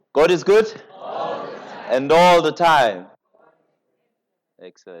God is good? And all the time.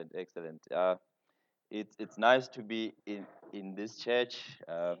 Excellent, excellent. It's nice to be in this church.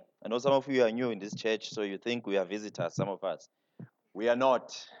 I know some of you are new in this church, so you think we are visitors, some of us. We are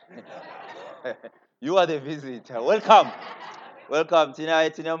not. You are the visitor. Welcome. Welcome.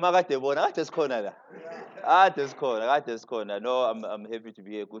 Tina makade bona kade sikhona la. Kade sikhona. No, I'm happy to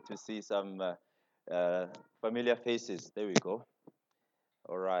be here. Good to see some familiar faces. There we go.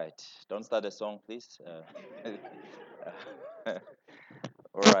 All right. Don't start a song, please.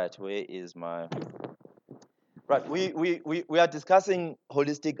 All right. Where is my... Right. We are discussing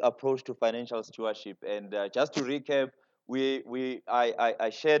holistic approach to financial stewardship. And just to recap, I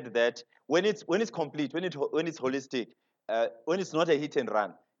shared that when it's complete, when it's holistic, when it's not a hit and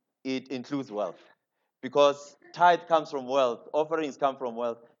run, it includes wealth. Because tithe comes from wealth, offerings come from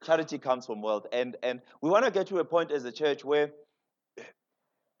wealth, charity comes from wealth. And we want to get to a point as a church where,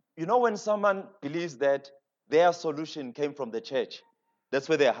 when someone believes that their solution came from the church, that's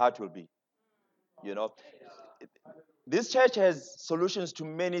where their heart will be. This church has solutions to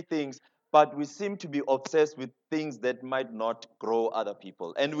many things, but we seem to be obsessed with things that might not grow other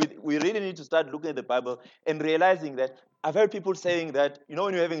people. And we really need to start looking at the Bible and realizing that I've heard people saying that,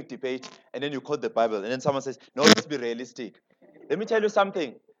 when you're having a debate and then you quote the Bible and then someone says, no, let's be realistic. Let me tell you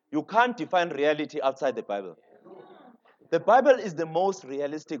something. You can't define reality outside the Bible. The Bible is the most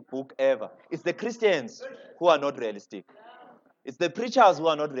realistic book ever. It's the Christians who are not realistic. It's the preachers who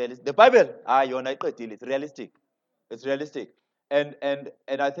are not realistic. The Bible, it's realistic. It's realistic. And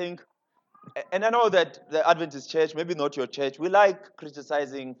I think, and I know that the Adventist church, maybe not your church, we like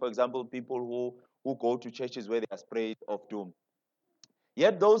criticizing, for example, people who go to churches where they are sprayed of doom.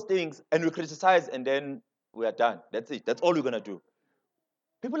 Yet those things, and we criticize and then we are done. That's it. That's all we're going to do.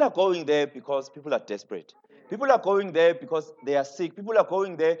 People are going there because people are desperate. People are going there because they are sick. People are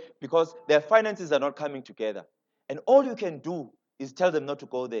going there because their finances are not coming together. And all you can do is tell them not to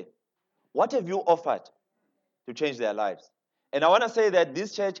go there. What have you offered to change their lives? And I want to say that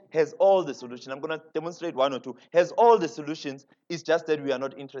this church has all the solutions. I'm going to demonstrate one or two. Has all the solutions. It's just that we are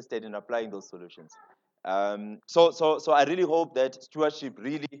not interested in applying those solutions. So I really hope that stewardship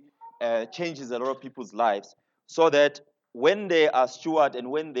really changes a lot of people's lives so that when they are steward and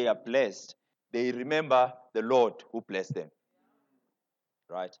when they are blessed, they remember the Lord who blessed them.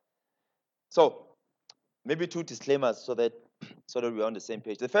 Right? So maybe two disclaimers so that we're on the same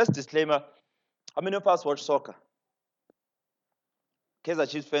page. The first disclaimer, how many of us watch soccer? Kaizer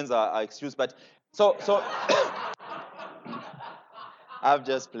Chiefs fans are excused, but so I'm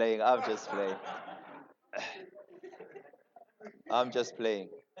just playing. I'm just playing.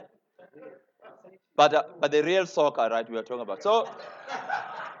 But the real soccer, right? We are talking about.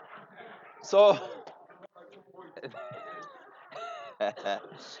 So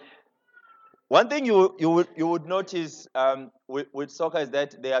one thing you would notice with soccer is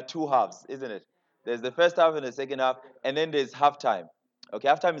that there are two halves, isn't it? There's the first half and the second half, and then there's halftime. Okay,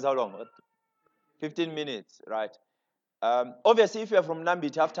 halftime is how long? 15 minutes, right? Obviously, if you are from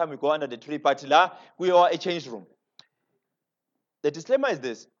Nambit, halftime we go under the tree, but là, we are a change room. The disclaimer is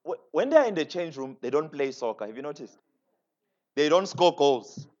this. When they are in the change room, they don't play soccer. Have you noticed? They don't score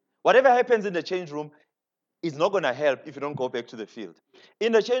goals. Whatever happens in the change room is not going to help if you don't go back to the field.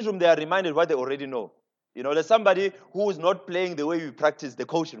 In the change room, they are reminded what they already know. There's somebody who is not playing the way we practice, the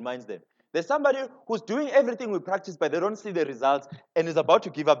coach reminds them. There's somebody who's doing everything we practice, but they don't see the results and is about to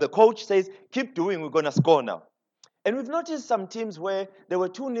give up. The coach says, keep doing, we're going to score now. And we've noticed some teams where they were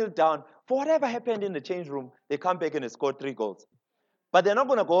 2-0 down. For whatever happened in the change room, they come back and they score 3 goals. But they're not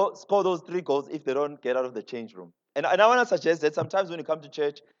going to go score those 3 goals if they don't get out of the change room. And I want to suggest that sometimes when you come to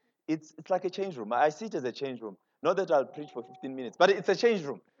church, it's like a change room. I see it as a change room. Not that I'll preach for 15 minutes, but it's a change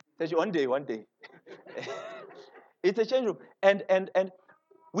room. One day. It's a change room. And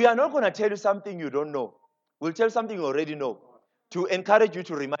we are not going to tell you something you don't know. We'll tell you something you already know to encourage you,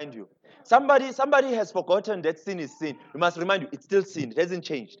 to remind you. Somebody has forgotten that sin is sin. We must remind you, it's still sin. It hasn't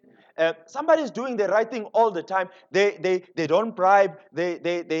changed. Somebody is doing the right thing all the time. They don't bribe.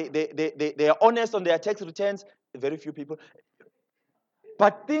 They are honest on their tax returns. Very few people.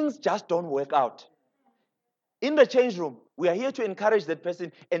 But things just don't work out. In the change room, we are here to encourage that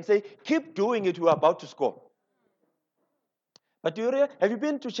person and say, keep doing it, we're about to score. But have you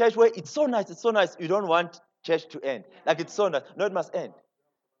been to church where it's so nice, you don't want church to end? Like it's so nice. No, it must end.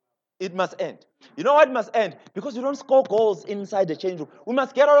 It must end. You know why it must end? Because you don't score goals inside the change room. We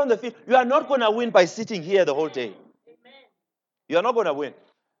must get out on the field. You are not going to win by sitting here the whole day. You are not going to win.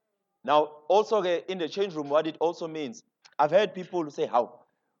 Now, also in the change room, what it also means, I've heard people say, how?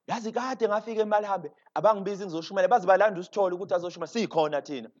 Yazi kade ngafika eMalahambe abangibiza ngizoshumela bazibalanda usithole ukuthi azoshumela sikhona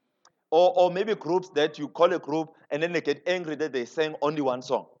thina. Or maybe groups that you call a group and then they get angry that they sang only one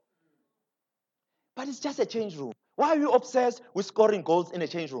song. But it's just a change room. Why are you obsessed with scoring goals in a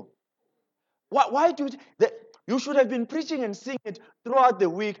change room? Why do you should have been preaching and singing it throughout the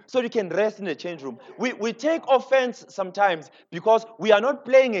week so you can rest in the change room. We take offense sometimes because we are not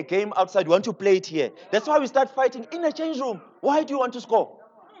playing a game outside. We want to play it here. That's why we start fighting in the change room. Why do you want to score?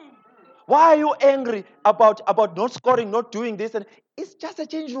 Why are you angry about not scoring, not doing this? And it's just a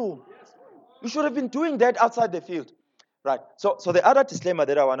change room. You should have been doing that outside the field. Right. So the other disclaimer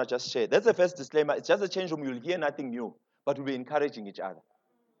that I want to just share, that's the first disclaimer. It's just a change room. You'll hear nothing new, but we'll be encouraging each other.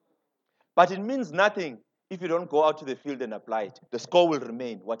 But it means nothing if you don't go out to the field and apply it. The score will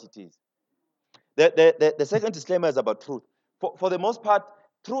remain what it is. The second disclaimer is about truth. For the most part,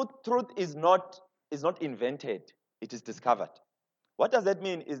 truth is not invented. It is discovered. What does that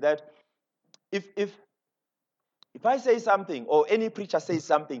mean? Is that if I say something or any preacher says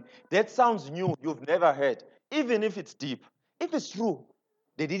something that sounds new, you've never heard, even if it's deep, if it's true,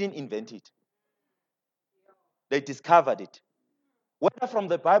 they didn't invent it. They discovered it. Whether from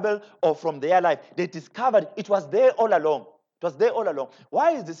the Bible or from their life, they discovered it was there all along. It was there all along.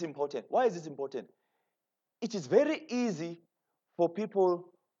 Why is this important? Why is this important? It is very easy for people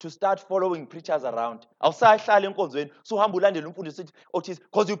to start following preachers around. Because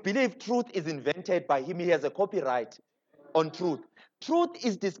you believe truth is invented by him. He has a copyright on truth. Truth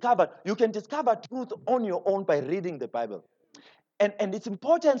is discovered. You can discover truth on your own by reading the Bible. And it's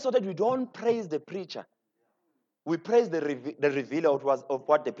important so that we don't praise the preacher. We praise the revealer of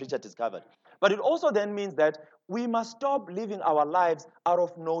what the preacher discovered. But it also then means that we must stop living our lives out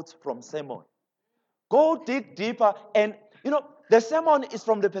of notes from sermon. Go dig deeper. And, the sermon is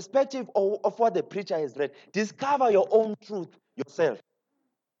from the perspective of what the preacher has read. Discover your own truth yourself.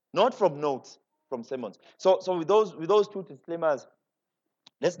 Not from notes, from sermons. So with those two disclaimers,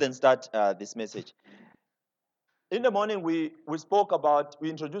 let's then start this message. In the morning, we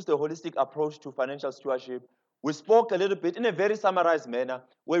introduced the holistic approach to financial stewardship. We spoke a little bit in a very summarized manner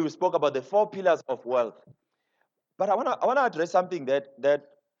where we spoke about the 4 pillars of wealth. But I want to address something that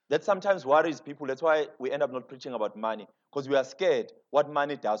sometimes worries people. That's why we end up not preaching about money, because we are scared what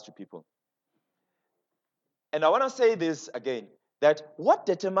money does to people. And I want to say this again, that what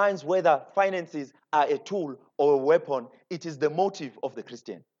determines whether finances are a tool or a weapon, it is the motive of the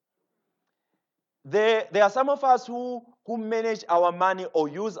Christian. There are some of us who manage our money or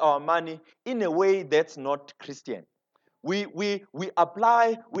use our money in a way that's not Christian. We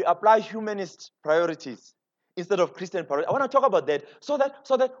apply humanist priorities instead of Christian priorities. I want to talk about that so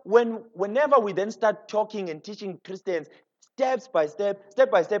that whenever we then start talking and teaching Christians step by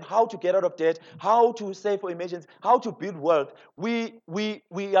step, how to get out of debt, how to save for emergencies, how to build wealth, we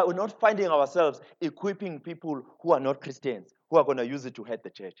are not finding ourselves equipping people who are not Christians, who are going to use it to hurt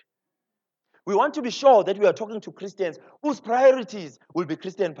the church. We want to be sure that we are talking to Christians whose priorities will be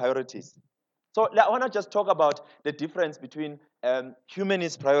Christian priorities. So I want to just talk about the difference between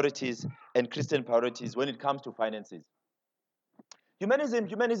humanist priorities and Christian priorities when it comes to finances. Humanism,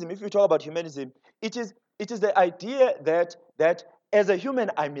 if you talk about humanism, it is the idea that as a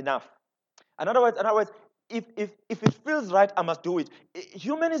human, I'm enough. In other words, if it feels right, I must do it.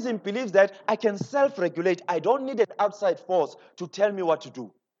 Humanism believes that I can self-regulate. I don't need an outside force to tell me what to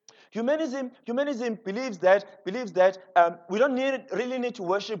do. Humanism believes that we don't really need to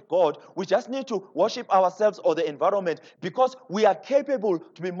worship God. We just need to worship ourselves or the environment because we are capable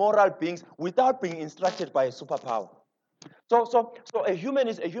to be moral beings without being instructed by a superpower. So a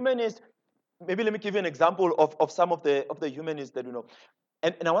humanist. Maybe let me give you an example of some of the humanists that you know.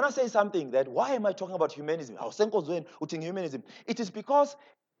 And I want to say something that why am I talking about humanism? Humanism. It is because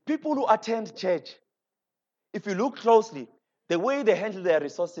people who attend church, if you look closely, the way they handle their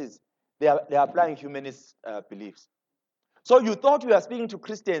resources, they are applying humanist beliefs. So you thought we are speaking to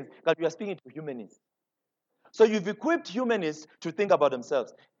Christians, but we are speaking to humanists. So you've equipped humanists to think about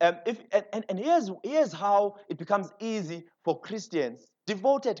themselves. And here's how it becomes easy for Christians,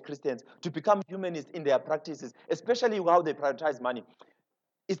 devoted Christians, to become humanists in their practices, especially how they prioritize money.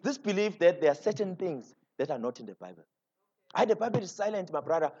 It's this belief that there are certain things that are not in the Bible. The Bible is silent, my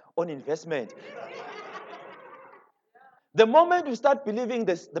brother, on investment. The moment you start believing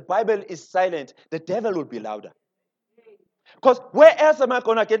this, the Bible is silent, the devil will be louder. Because where else am I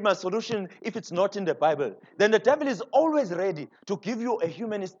going to get my solution if it's not in the Bible? Then the devil is always ready to give you a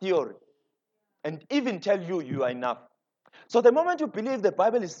humanist theory and even tell you you are enough. So the moment you believe the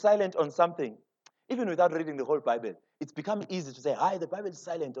Bible is silent on something, even without reading the whole Bible, it's become easy to say, the Bible is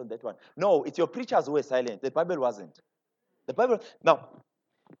silent on that one. No, it's your preachers who were silent. The Bible wasn't. Now,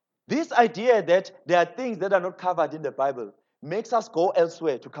 this idea that there are things that are not covered in the Bible makes us go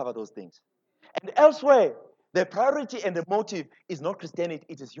elsewhere to cover those things. And elsewhere, the priority and the motive is not Christianity,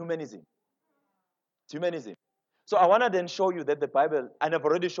 it is humanism. It's humanism. So I want to then show you that the Bible, and I've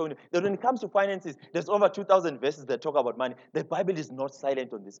already shown you, that when it comes to finances, there's over 2,000 verses that talk about money. The Bible is not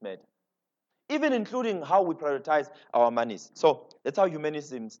silent on this matter, even including how we prioritize our monies. So that's how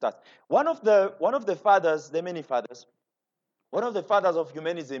humanism starts. One of the fathers, there are many fathers, one of the fathers of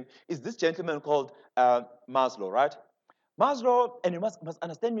humanism is this gentleman called Maslow, right? Maslow, and you must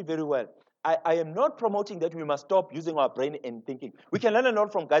understand me very well. I am not promoting that we must stop using our brain and thinking. We can learn a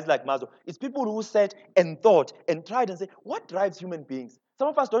lot from guys like Maslow. It's people who sat and thought and tried and say, what drives human beings? Some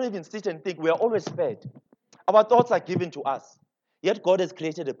of us don't even sit and think. We are always fed. Our thoughts are given to us. Yet God has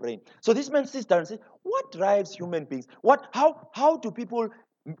created a brain. So this man sits down and says, what drives human beings? How do people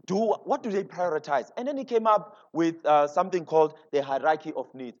what do they prioritize? And then he came up with something called the hierarchy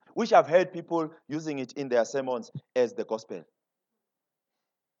of needs, which I've heard people using it in their sermons as the gospel.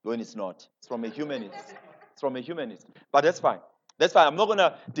 When it's not. It's from a humanist. It's from a humanist. But that's fine. That's fine. I'm not going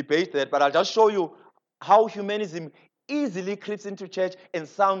to debate that, but I'll just show you how humanism easily creeps into church and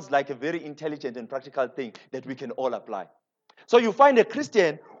sounds like a very intelligent and practical thing that we can all apply. So you find a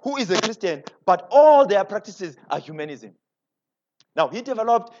Christian who is a Christian, but all their practices are humanism. Now, he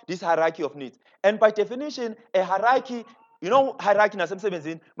developed this hierarchy of needs. And by definition, a hierarchy, hierarchy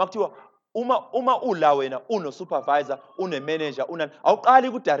nasemsebenzini, makuthiwa uma ula wena uno supervisor, une manager,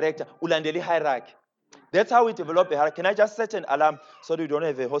 awuqali ku-director, ulandela i-hierarchy. That's how we develop the hierarchy. Can I just set an alarm so that we don't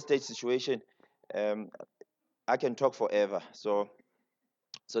have a hostage situation? I can talk forever. So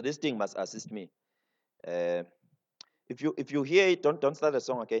this thing must assist me. If you hear it, don't start the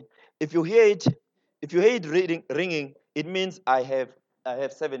song again. If you hear it ringing, it means I have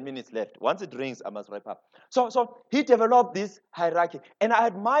 7 minutes left. Once it rings, I must wrap up. So he developed this hierarchy, and I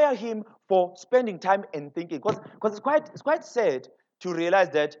admire him for spending time and thinking, because it's quite sad to realize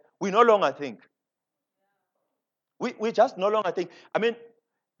that we no longer think. We just no longer think. I mean,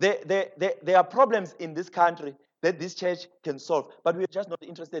 there are problems in this country that this church can solve, but we're just not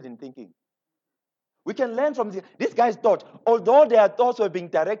interested in thinking. We can learn from these guys thought, although their thoughts were being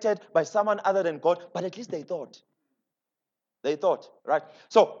directed by someone other than God, but at least they thought. They thought, right?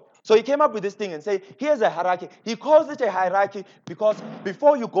 So he came up with this thing and said, here's a hierarchy. He calls it a hierarchy because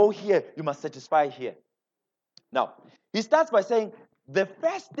before you go here, you must satisfy here. Now, he starts by saying the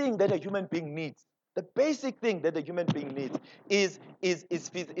first thing that a human being needs, the basic thing that a human being needs is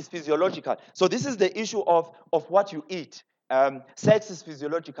physiological. So this is the issue of what you eat. Sex is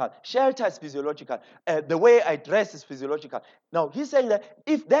physiological. Shelter is physiological. The way I dress is physiological. Now, he's saying that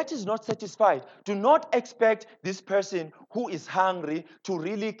if that is not satisfied, do not expect this person who is hungry to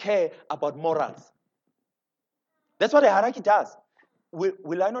really care about morals. That's what a hierarchy does.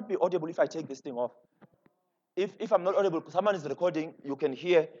 Will I not be audible if I take this thing off? If I'm not audible, someone is recording, you can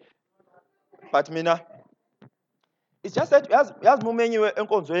hear. But mina, it's just that as mumenyiwe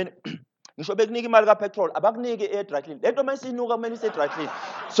enkonzweni ngisho bekunika imali kapetrol abakunike e-dry clean lento mayisinuka kumele ise-dry clean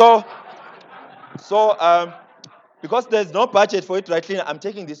so because there's no budget for it-dry clean, I'm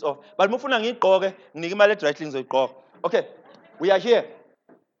taking this off, but mufuna ngiyigqoke nginike imali e-dry clean ngizoyigqoka. Okay, we are here.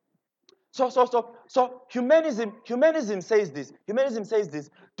 So humanism says this. Humanism says this.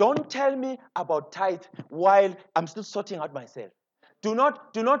 Don't tell me about tithe while I'm still sorting out myself. Do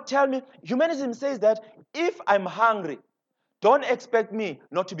not tell me. Humanism says that if I'm hungry, don't expect me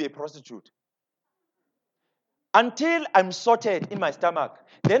not to be a prostitute. Until I'm sorted in my stomach,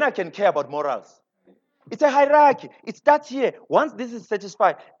 then I can care about morals. It's a hierarchy. It starts here. Once this is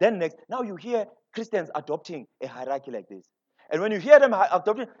satisfied, then next. Now you hear Christians adopting a hierarchy like this. And when you hear them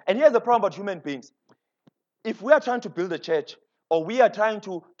adopting, and here's the problem about human beings. If we are trying to build a church, or we are trying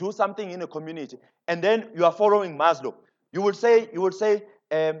to do something in a community, and then you are following Maslow, you will say,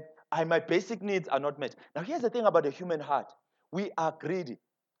 my basic needs are not met. Now here's the thing about the human heart. We are greedy.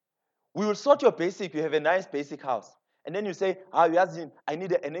 We will sort your basic. You have a nice basic house. And then you say, I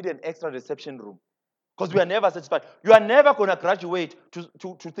need an extra reception room. Because we are never satisfied. You are never going to graduate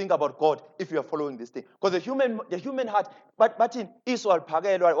to think about God if you are following this thing. Because the human heart, but in Israel,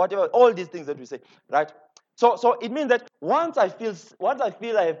 whatever, all these things that we say, right? So it means that once I feel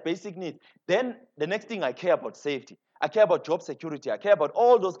I have basic needs, then the next thing I care about safety. I care about job security. I care about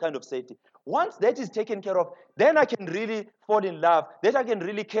all those kind of safety. Once that is taken care of, then I can really fall in love. Then I can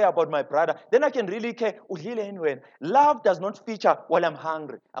really care about my brother. Then I can really care. Love does not feature while I'm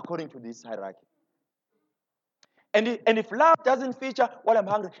hungry, according to this hierarchy. And if love doesn't feature while I'm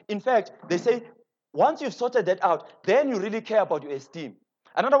hungry, in fact, they say, once you've sorted that out, then you really care about your esteem.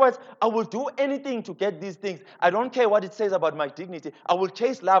 In other words, I will do anything to get these things. I don't care what it says about my dignity. I will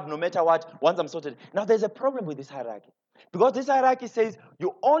chase love no matter what once I'm sorted. Now, there's a problem with this hierarchy. Because this hierarchy says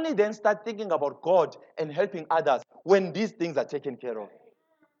you only then start thinking about God and helping others when these things are taken care of.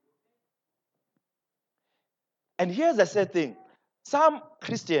 And here's the sad thing. Some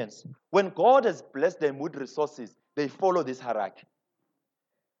Christians, when God has blessed them with resources, they follow this hierarchy.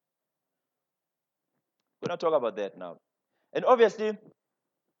 We're not talking about that now. And obviously,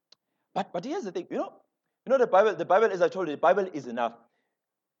 but here's the thing. The Bible, as I told you, the Bible is enough.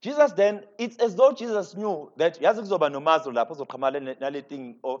 Jesus then, it's as though Jesus knew that yazi kuzoba nomazolo lapho ozoqhamana nale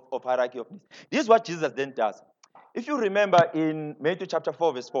thing of hierarchy of needs. This is what Jesus then does. If you remember in Matthew chapter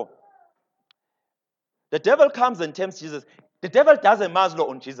 4, verse 4, the devil comes and tempts Jesus. The devil does a mazlo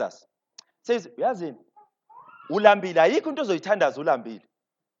on Jesus. Says, yazini, ulambile, ayikho into ozoyithandaza ulambile.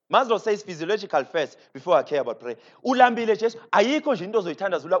 Maslow says physiological first before I care about prayer. Ulambile Jesu, ayikho nje into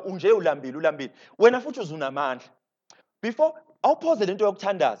ozoyithandaza unje ulambile. Wena futhi uzunamandla. Before awuphoze lento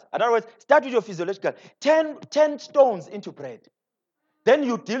yokuthandaza. In other words, start with your physiological. 10 stones into bread. Then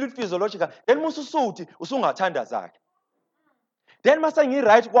you deal with physiological. Then mususuthi usungathandazake. Then mase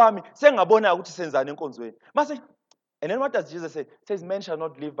ngi-right kwami sengabona ukuthi senzani enkonzweni. And then what does Jesus say? He says, man shall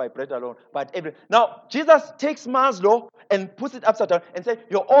not live by bread alone, but every. Now, Jesus takes Maslow and puts it upside down and says,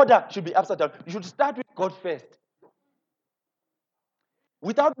 your order should be upside down. You should start with God first.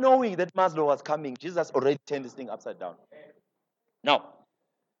 Without knowing that Maslow was coming, Jesus already turned this thing upside down. Now,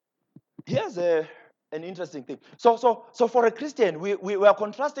 here's an interesting thing. So for a Christian, we are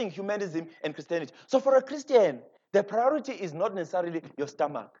contrasting humanism and Christianity. So for a Christian, the priority is not necessarily your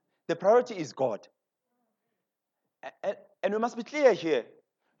stomach. The priority is God. And we must be clear here.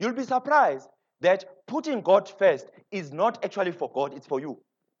 You'll be surprised that putting God first is not actually for God, it's for you.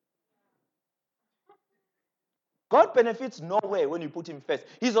 God benefits nowhere when you put him first.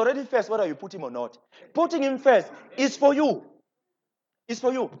 He's already first whether you put him or not. Putting him first is for you. It's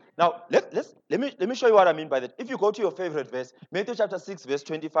for you. Now, let me show you what I mean by that. If you go to your favorite verse, Matthew chapter 6, verse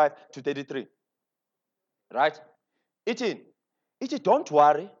 25 to 33. Right? Eating, don't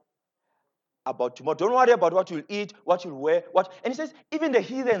worry about tomorrow. Don't worry about what you'll eat, what you'll wear, and he says, even the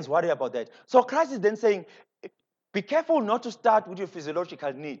heathens worry about that. So Christ is then saying, be careful not to start with your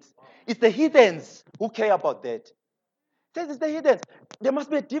physiological needs. It's the heathens who care about that. He says it's the heathens. There must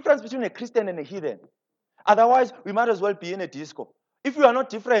be a difference between a Christian and a heathen. Otherwise, we might as well be in a disco. If you are not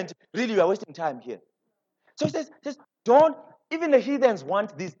different, really you are wasting time here. So he says, don't, even the heathens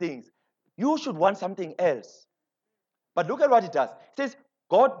want these things. You should want something else. But look at what it does. It says,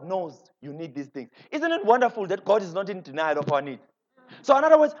 God knows you need these things. Isn't it wonderful that God is not in denial of our needs? So in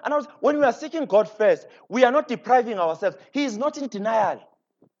other words, when we are seeking God first, we are not depriving ourselves. He is not in denial.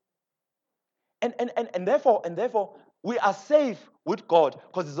 And therefore, we are safe with God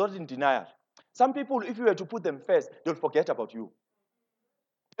because he's not in denial. Some people, if you were to put them first, they'll forget about you.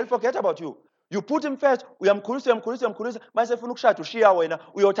 They'll forget about you. You put him first, uyamkhulisa, mase funa ukushaya ushiya wena,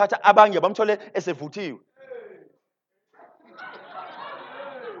 uyothatha abanye bamthole esevuthiwe.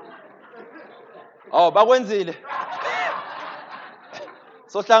 Oh, bakwenzile.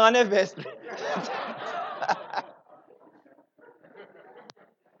 So hlangane vestry.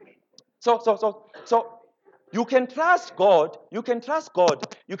 So you can trust God, you can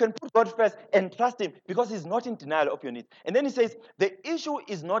put God first and trust him because he's not in denial of your needs. And then he says, the issue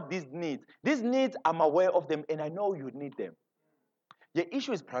is not these needs. These needs, I'm aware of them and I know you need them. The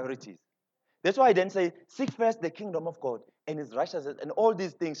issue is priorities. That's why I then say, seek first the kingdom of God and his righteousness, and all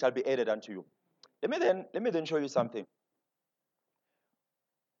these things shall be added unto you. Let me then show you something.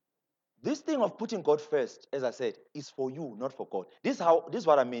 This thing of putting God first, as I said, is for you, not for God. This is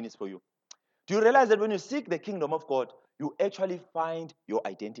what I mean is for you. Do you realize that when you seek the kingdom of God, you actually find your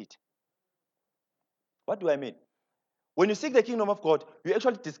identity? What do I mean? When you seek the kingdom of God, you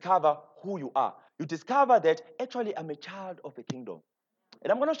actually discover who you are. You discover that actually I'm a child of the kingdom.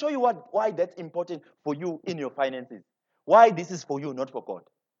 And I'm going to show you why that's important for you in your finances. Why this is for you, not for God.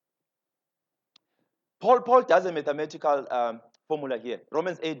 Paul does a mathematical formula here.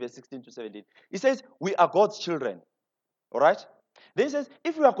 Romans 8, verse 16 to 17. He says, we are God's children. All right? Then he says,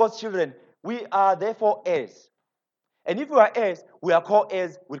 if we are God's children, we are therefore heirs. And if we are heirs, we are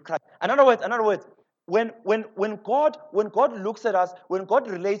co-heirs with Christ. In other words, when God looks at us, when God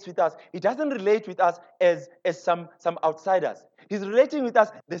relates with us, he doesn't relate with us as some outsiders. He's relating with us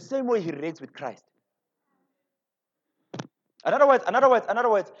the same way he relates with Christ. In other words,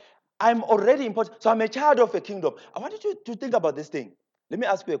 I'm already important. So I'm a child of a kingdom. I want you to think about this thing. Let me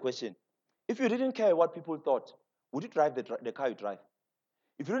ask you a question. If you didn't care what people thought, would you drive the car you drive?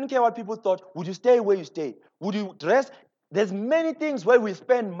 If you didn't care what people thought, would you stay where you stay? Would you dress? There's many things where we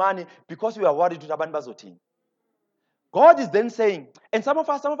spend money because we are worried to Taban Bazotin. God is then saying, and some of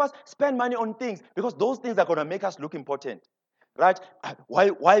us spend money on things because those things are going to make us look important. Right?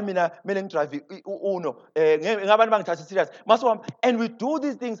 Why mina drive uno ngabantu bangithatha serious. And we do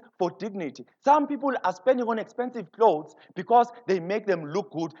these things for dignity. Some people are spending on expensive clothes because they make them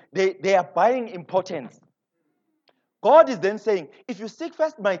look good. They are buying importance. God is then saying, if you seek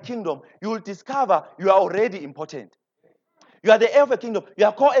first my kingdom, you will discover you are already important. You are the heir of a kingdom. You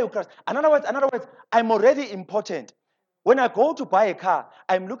are co-heir with Christ. In other words, I'm already important. When I go to buy a car,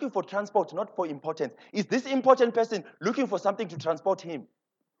 I'm looking for transport, not for importance. Is this important person looking for something to transport him?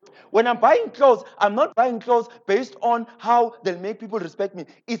 When I'm buying clothes, I'm not buying clothes based on how they'll make people respect me.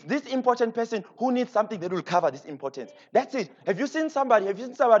 Is this important person who needs something that will cover this importance? That's it. Have you seen somebody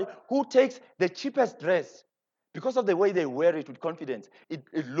who takes the cheapest dress because of the way they wear it with confidence? It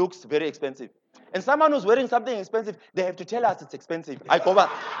looks very expensive. And someone who's wearing something expensive, they have to tell us it's expensive. I cover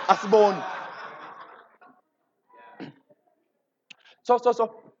asbon. So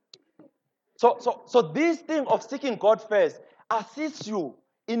this thing of seeking God first assists you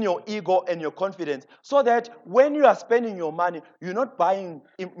in your ego and your confidence so that when you are spending your money, you're not buying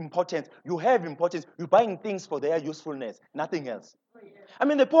importance. You have importance. You're buying things for their usefulness, nothing else. I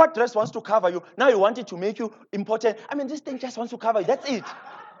mean, the poor dress wants to cover you. Now you want it to make you important. I mean, this thing just wants to cover you. That's it.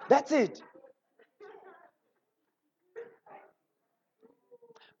 That's it.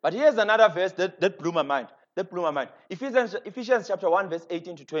 But here's another verse that blew my mind. Ephesians chapter 1, verse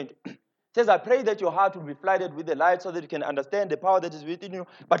 18 to 20. Says, I pray that your heart will be flooded with the light so that you can understand the power that is within you.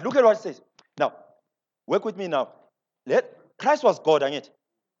 But look at what it says. Now, work with me now. Christ was God, ain't it?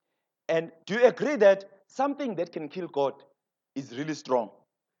 And do you agree that something that can kill God is really strong?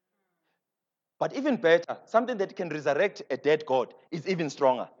 But even better, something that can resurrect a dead God is even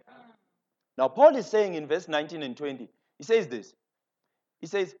stronger. Now, Paul is saying in verse 19 and 20, he says this. He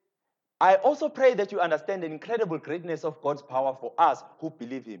says, I also pray that you understand the incredible greatness of God's power for us who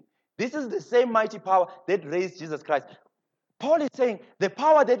believe him. This is the same mighty power that raised Jesus Christ. Paul is saying the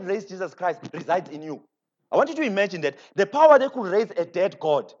power that raised Jesus Christ resides in you. I want you to imagine that the power that could raise a dead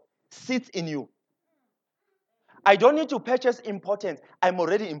God sits in you. I don't need to purchase importance. I'm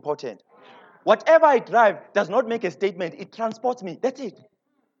already important. Whatever I drive does not make a statement. It transports me. That's it.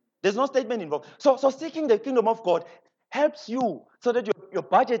 There's no statement involved. So seeking the kingdom of God helps you so that your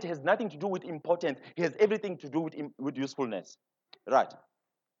budget has nothing to do with importance. It has everything to do with usefulness. Right.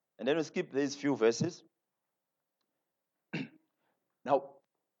 And then we skip these few verses. Now,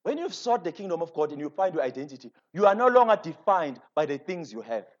 when you've sought the kingdom of God and you find your identity, you are no longer defined by the things you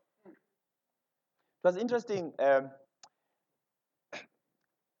have. It was interesting.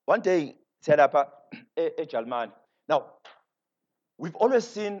 One day, set up a German. Now, we've always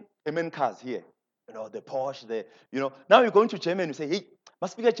seen German cars here. You know, the Porsche, Now you're going to Germany, you say, hey,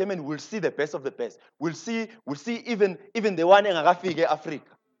 must speak German, we'll see the best of the best. We'll see even the one in Africa.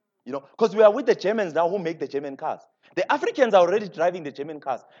 You know, because we are with the Germans now who make the German cars. The Africans are already driving the German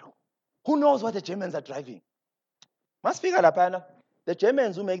cars. Who knows what the Germans are driving? Must speak Alapana. The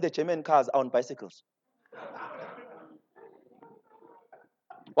Germans who make the German cars are on bicycles.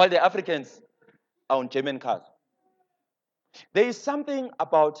 While the Africans are on German cars. There is something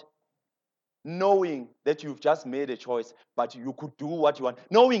about knowing that you've just made a choice, but you could do what you want.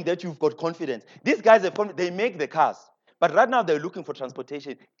 Knowing that you've got confidence. These guys, they make the cars. But right now, they're looking for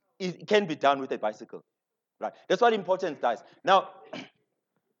transportation. It can be done with a bicycle. Right? That's what importance does. Now,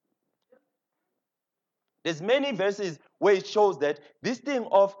 there's many verses where it shows that this thing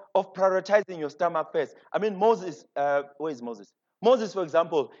of prioritizing your stomach first. I mean, Moses, where is Moses? Moses, for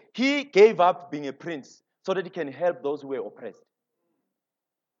example, he gave up being a prince so that he can help those who were oppressed.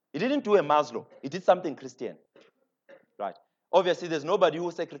 He didn't do a Maslow. He did something Christian. Right? Obviously, there's nobody who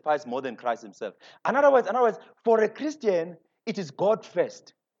sacrificed more than Christ himself. In other words, for a Christian, it is God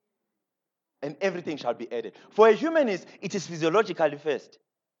first. And everything shall be added. For a humanist, it is physiologically first.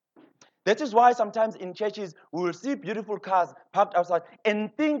 That is why sometimes in churches, we will see beautiful cars parked outside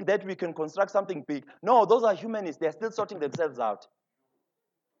and think that we can construct something big. No, those are humanists. They're still sorting themselves out.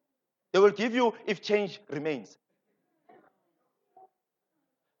 They will give you if change remains.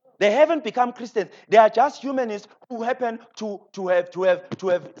 They haven't become Christians. They are just humanists who happen to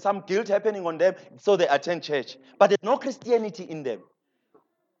have some guilt happening on them, so they attend church. But there's no Christianity in them.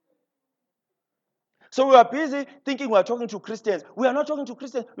 So we are busy thinking we are talking to Christians. We are not talking to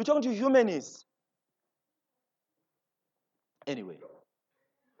Christians. We're talking to humanists. Anyway,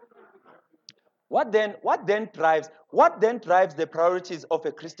 what then drives the priorities of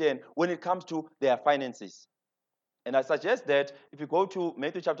a Christian when it comes to their finances? And I suggest that if you go to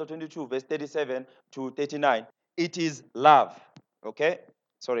Matthew chapter 22, verse 37 to 39, it is love. Okay?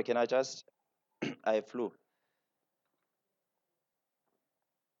 Sorry, can I just... I flew.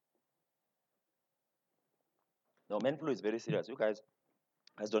 No, man flu is very serious. You guys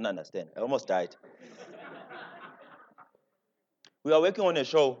don't understand. I almost died. We are working on a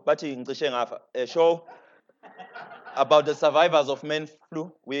show, a show about the survivors of man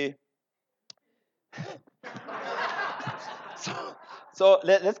flu.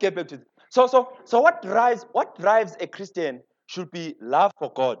 Let's get back to it. So what drives a Christian should be love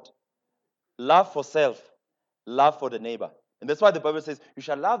for God, love for self, love for the neighbor. And that's why the Bible says you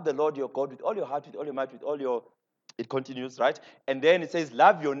shall love the Lord your God with all your heart, with all your might, with all your, it continues, right? And then it says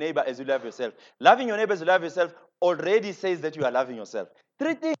love your neighbor as you love yourself. Loving your neighbor as you love yourself already says that you are loving yourself.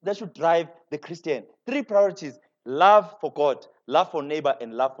 Three things that should drive the Christian. Three priorities: love for God, love for neighbor,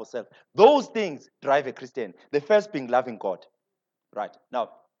 and love for self. Those things drive a Christian. The first being loving God. Right.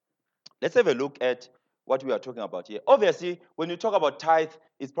 Now, let's have a look at what we are talking about here. Obviously, when you talk about tithe,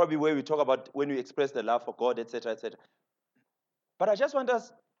 it's probably where we talk about when we express the love for God, etc., etc. But I just want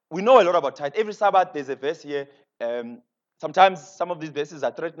us, we know a lot about tithe. Every Sabbath, there's a verse here. Sometimes some of these verses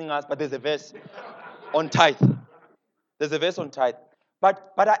are threatening us, but there's a verse on tithe. There's a verse on tithe.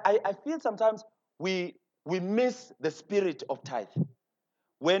 But I feel sometimes we miss the spirit of tithe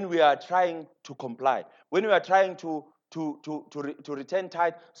when we are trying to comply, when we are trying to return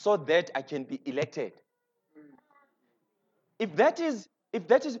tithe so that I can be elected. If that is,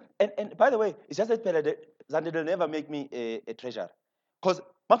 and by the way, it's just that Zande will never make me a treasurer. Because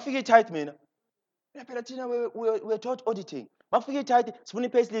Makfiki tithe mean, we're taught auditing. Makfiki tithe,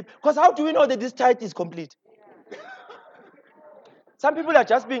 Spoonie pay slip. Because how do we know that this tithe is complete? Some people are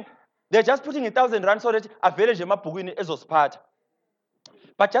they're just putting 1,000 rand so that a village is part.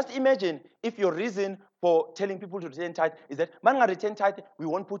 But just imagine if your reason for telling people to return tithe is that, man, return tithe, we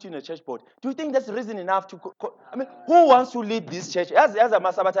won't put you in a church board. Do you think that's reason enough to... I mean, who wants to lead this church? As a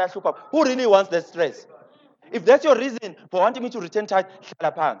Masabata Shukab, who really wants that stress? If that's your reason for wanting me to return tithe,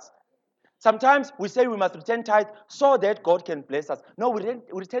 pants. Sometimes we say we must return tithe so that God can bless us. No, we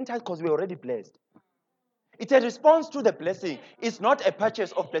return tithe because we're already blessed. It's a response to the blessing. It's not a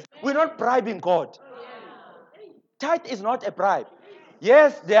purchase of blessing. We're not bribing God. Tithe is not a bribe.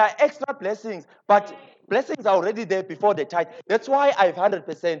 Yes, there are extra blessings, but blessings are already there before the tithe. That's why I have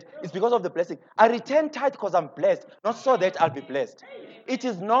 100%. It's because of the blessing. I return tithe because I'm blessed, not so that I'll be blessed. It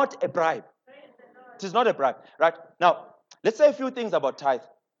is not a bribe. It is not a bribe. Right? Now, let's say a few things about tithe.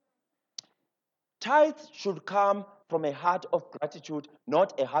 Tithe should come from a heart of gratitude,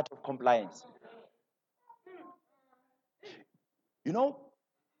 not a heart of compliance. You know,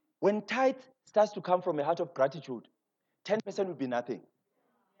 when tithe starts to come from a heart of gratitude, 10% will be nothing.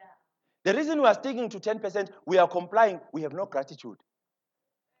 The reason we are sticking to 10%, we are complying, we have no gratitude.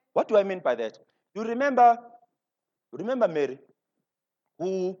 What do I mean by that? You remember Mary,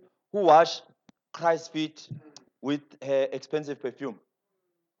 who washed Christ's feet with her expensive perfume.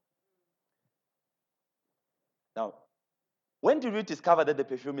 Now, when did we discover that the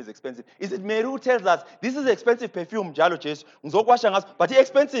perfume is expensive? Is it Mary who tells us, this is expensive perfume, but it's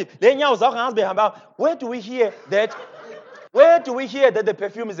expensive. Where do we hear that? Where do we hear that the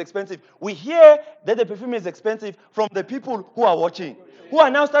perfume is expensive? We hear that the perfume is expensive from the people who are watching, who are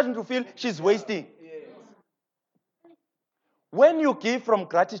now starting to feel she's wasting. When you give from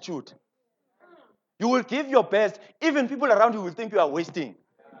gratitude, you will give your best. Even people around you will think you are wasting.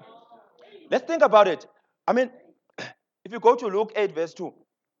 Let's think about it. I mean, if you go to Luke 8, verse 2,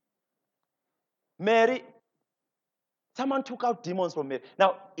 Mary, someone took out demons from Mary.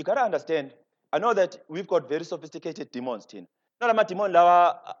 Now, you got to understand, I know that we've got very sophisticated demons, Tin. Not a demon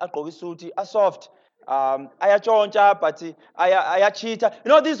lawa are soft. Ayachoncha, but ayachita. You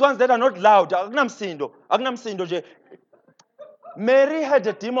know, these ones that are not loud. Mary had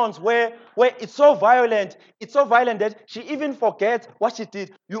the demons where it's so violent that she even forgets what she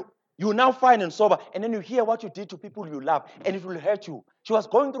did. You now fine and sober, and then you hear what you did to people you love, and it will hurt you. She was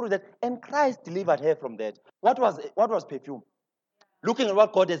going through that, and Christ delivered her from that. What was perfume? Looking at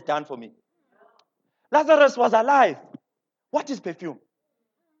what God has done for me. Lazarus was alive. What is perfume?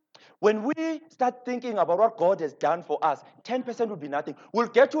 When we start thinking about what God has done for us, 10% will be nothing. We'll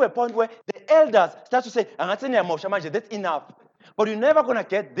get to a point where the elders start to say, that's enough. But you're never going to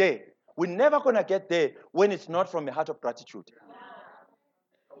get there. We're never going to get there when it's not from a heart of gratitude.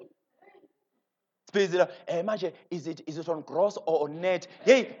 Imagine, is it on gross or on net?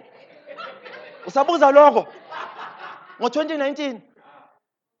 Hey, usabuza logo. 2019.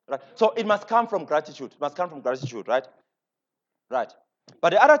 Right. So it must come from gratitude. It must come from gratitude, right? Right.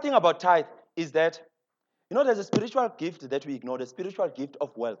 But the other thing about tithe is that, there's a spiritual gift that we ignore, the spiritual gift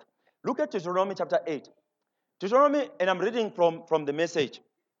of wealth. Look at Deuteronomy chapter 8. Deuteronomy, and I'm reading from the Message.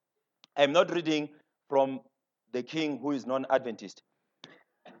 I'm not reading from the King who is non-Adventist.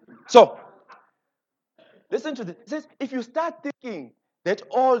 So, Listen to this. It says, if you start thinking that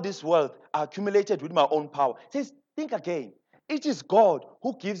all this wealth are accumulated with my own power, it says, think again. It is God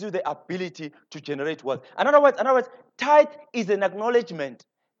who gives you the ability to generate wealth. In other words, tithe is an acknowledgement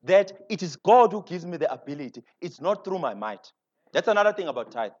that it is God who gives me the ability. It's not through my might. That's another thing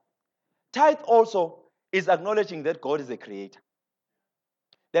about tithe. Tithe also is acknowledging that God is a creator.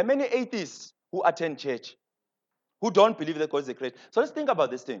 There are many atheists who attend church who don't believe that God is a creator. So let's think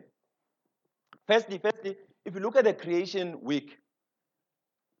about this thing. Firstly, if you look at the creation week,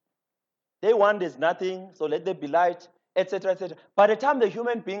 day one there's nothing, so let there be light, etc., etc. By the time the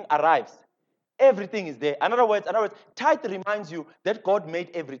human being arrives, everything is there. In other words, tithe reminds you that God made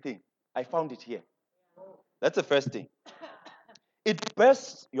everything. I found it here. That's the first thing. It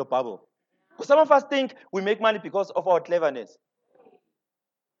bursts your bubble. Because some of us think we make money because of our cleverness.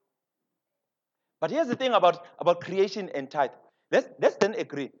 But here's the thing about creation and tithe. Let's then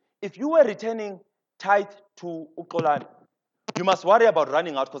agree. If you were returning tithe to Ukolani, you must worry about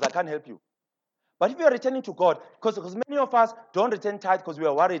running out because I can't help you. But if you are returning to God, because many of us don't return tithe because we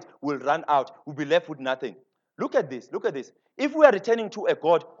are worried we'll run out, we'll be left with nothing. Look at this. If we are returning to a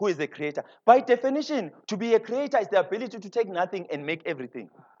God who is a creator, by definition, to be a creator is the ability to take nothing and make everything.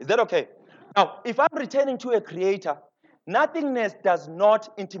 Is that okay? Now, if I'm returning to a creator, nothingness does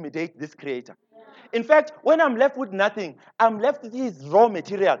not intimidate this creator. In fact, when I'm left with nothing, I'm left with his raw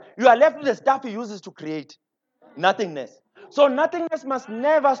material. You are left with the stuff he uses to create. Nothingness. So nothingness must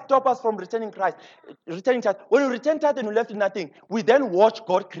never stop us from returning tithe. When we return tithe and we left with nothing, we then watch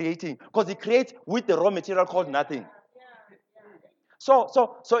God creating, because he creates with the raw material called nothing.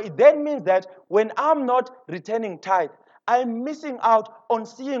 So it then means that when I'm not returning tithe, I'm missing out on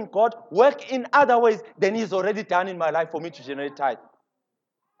seeing God work in other ways than he's already done in my life for me to generate tithe.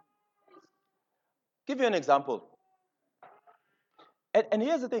 Give you an example. And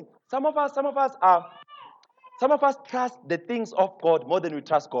here's the thing. Some of us trust the things of God more than we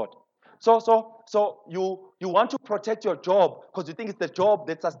trust God. So you want to protect your job because you think it's the job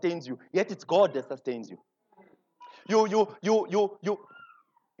that sustains you, yet it's God that sustains you. You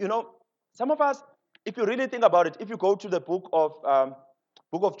know, some of us, if you really think about it, if you go to the book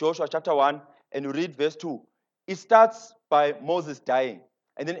of Joshua, chapter 1, and you read verse 2, it starts by Moses dying,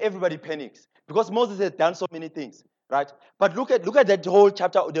 and then everybody panics because Moses has done so many things, right? But look at that whole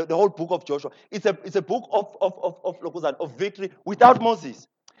chapter, the whole book of Joshua. It's a book of victory without Moses.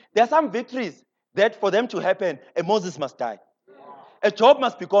 There are some victories that for them to happen, a Moses must die. A job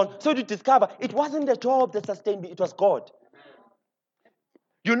must be gone. So you discover it wasn't the job that sustained me, it was God.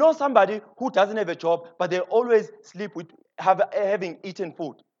 You know somebody who doesn't have a job, but they always sleep with having eaten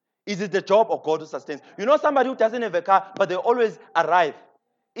food. Is it the job or God who sustains? You know somebody who doesn't have a car, but they always arrive.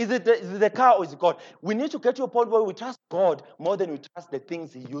 Is it the car or is it God? We need to get to a point where we trust God more than we trust the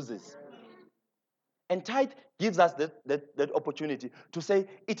things he uses. And tithe gives us that opportunity to say,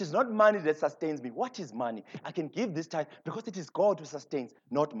 it is not money that sustains me. What is money? I can give this tithe because it is God who sustains,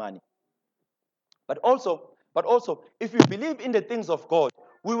 not money. But also, if we believe in the things of God,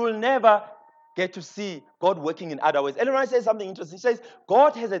 we will never get to see God working in other ways. Ellen White says something interesting. She says,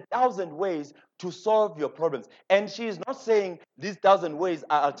 God has 1,000 ways to solve your problems. And she is not saying these 1,000 ways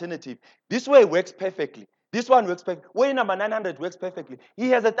are alternative. This way works perfectly. This one works perfectly. Way number 900 works perfectly. He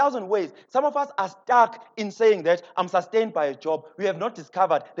has 1,000 ways. Some of us are stuck in saying that I'm sustained by a job. We have not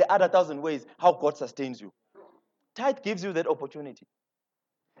discovered the other 1,000 ways how God sustains you. Tithe gives you that opportunity.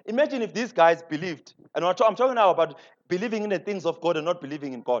 Imagine if these guys believed, and I'm talking now about believing in the things of God and not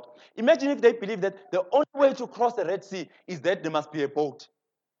believing in God. Imagine if they believed that the only way to cross the Red Sea is that there must be a boat.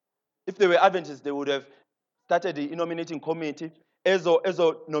 If they were Adventists, they would have started the nominating committee, ezo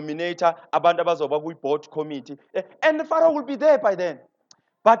nominator, abantu abazoba kwi-board committee, and the Pharaoh will be there by then.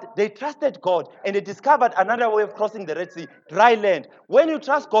 But they trusted God, and they discovered another way of crossing the Red Sea, dry land. When you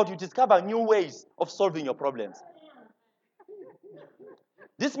trust God, you discover new ways of solving your problems.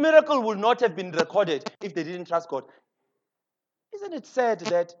 This miracle would not have been recorded if they didn't trust God. Isn't it sad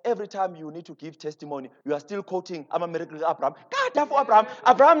that every time you need to give testimony, you are still quoting, I'm a miracle of Abraham. God, for Abraham.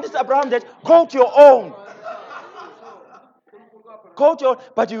 Abraham this, Abraham that. Quote your own. Quote your own.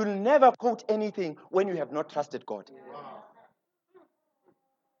 But you will never quote anything when you have not trusted God.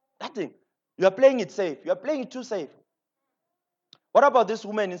 Nothing. You are playing it safe. You are playing it too safe. What about this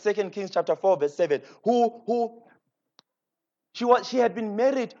woman in 2 Kings chapter 4, verse 7, who she had been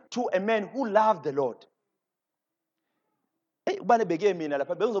married to a man who loved the Lord. You know,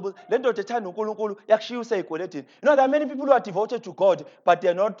 there are many people who are devoted to God, but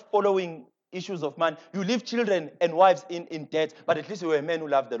they're not following issues of man. You leave children and wives in debt, but at least you were a man who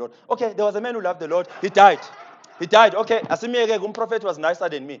loved the Lord. Okay, there was a man who loved the Lord. He died. Okay, Asimiege, prophet was nicer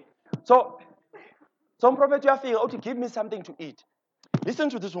than me. So Some prophet uyafika uthi, give me something to eat. Listen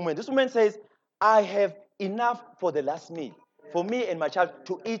to this woman. This woman says, I have enough for the last meal, for me and my child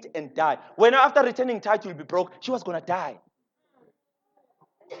to eat and die. When after returning tithe, you'll be broke, she was going to die.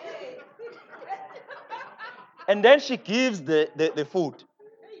 And then she gives the food.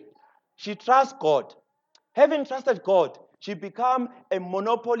 She trusts God. Having trusted God, she became a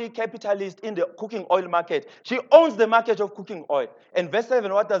monopoly capitalist in the cooking oil market. She owns the market of cooking oil. And verse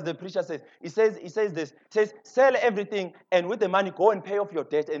 7, what does the preacher say? He says this. He says, sell everything and with the money go and pay off your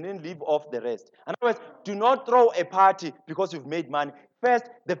debt and then live off the rest. In other words, do not throw a party because you've made money. First,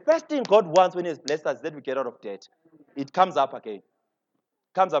 the first thing God wants when He has blessed us is that we get out of debt. It comes up again.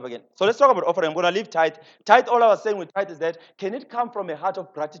 So let's talk about offering. I'm going to leave tithe. Tithe, all I was saying with tithe is that can it come from a heart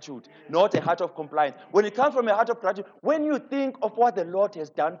of gratitude, not a heart of compliance? When it comes from a heart of gratitude, when you think of what the Lord has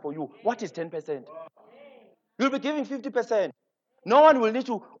done for you, what is 10%? You'll be giving 50%. No one will need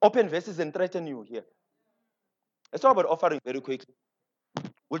to open verses and threaten you here. Let's talk about offering very quickly.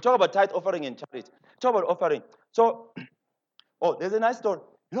 We'll talk about tithe, offering, and charity. Talk about offering. So, there's a nice story.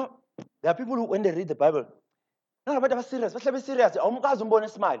 There are people who, when they read the Bible, no, but I'm serious. But serious.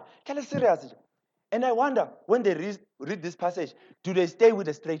 Smile. Serious. And I wonder, when they read this passage, do they stay with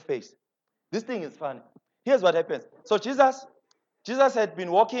a straight face? This thing is funny. Here's what happens. So Jesus had been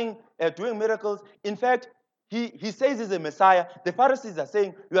walking, doing miracles. In fact, he says he's a Messiah. The Pharisees are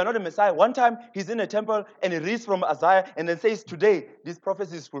saying, you are not a Messiah. One time, he's in a temple, and he reads from Isaiah, and then says, today, this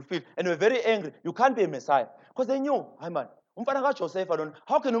prophecy is fulfilled. And we're very angry. You can't be a Messiah. Because they knew, hi man, umfana kaJosefa lona,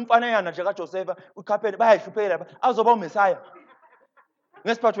 how can umfana yana nje kaJosefa uKhapeni bayahluphekela azoba uMessiah?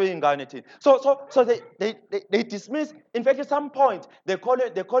 So they dismiss. In fact, at some point they call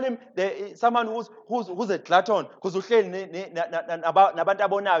him someone who's a glutton, who's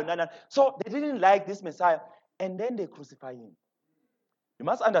so they didn't like this Messiah, and then they crucify him. You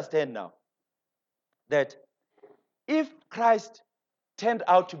must understand now that if Christ turned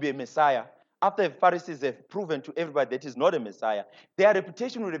out to be a Messiah, after the Pharisees have proven to everybody that he's not a Messiah, their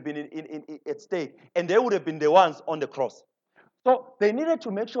reputation would have been at stake, and they would have been the ones on the cross. So they needed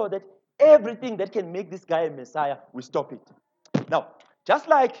to make sure that everything that can make this guy a Messiah, we stop it. Now, just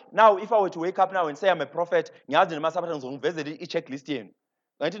like now, if I were to wake up now and say I'm a prophet, checklist here.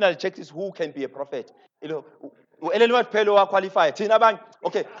 Checklist who can be a prophet. Qualified.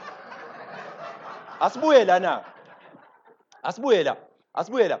 Okay. Asbuela.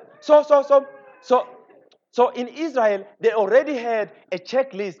 So in Israel, they already had a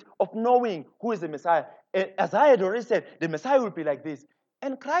checklist of knowing who is the Messiah. As I had already said, the Messiah will be like this.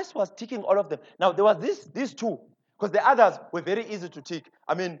 And Christ was ticking all of them. Now, there was these two, because the others were very easy to tick.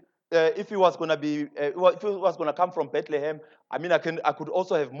 I mean, if he was going to come from Bethlehem, I mean, I could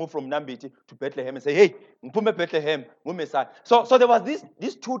also have moved from Nambiti to Bethlehem and say, hey, Mpume Bethlehem, Messiah. So there was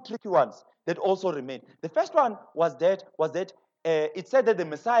these two tricky ones that also remained. The first one was that it said that the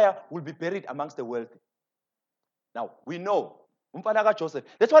Messiah will be buried amongst the wealthy. Now, we know, Joseph.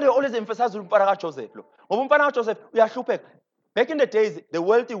 That's why they always emphasize Joseph. Joseph, we are shupek. Back in the days, the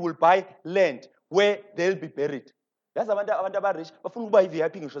wealthy will buy land where they'll be buried. That's abantu rich.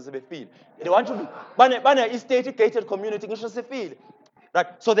 They want to be estate gated community. Right?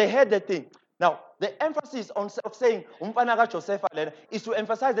 So they had that thing. Now, the emphasis of saying Joseph is to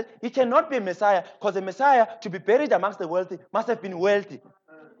emphasize that he cannot be a Messiah, because the Messiah, to be buried amongst the wealthy, must have been wealthy.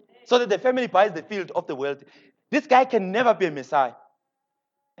 So that the family buys the field of the wealthy. This guy can never be a Messiah.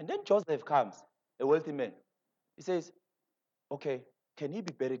 And then Joseph comes, a wealthy man. He says, okay, can he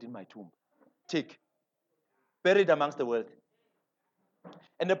be buried in my tomb? Tick. Buried amongst the wealthy.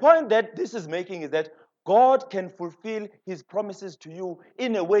 And the point that this is making is that God can fulfill his promises to you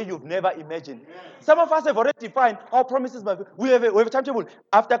in a way you've never imagined. Yes. Some of us have already defined our promises. We have a timetable.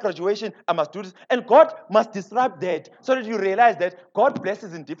 After graduation, I must do this. And God must disrupt that so that you realize that God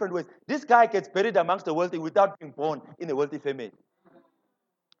blesses in different ways. This guy gets buried amongst the wealthy without being born in a wealthy family.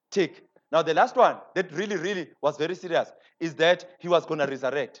 Tick. Now, the last one that really was very serious is that he was going to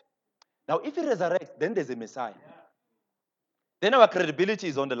resurrect. Now, if he resurrects, then there's a Messiah. Then our credibility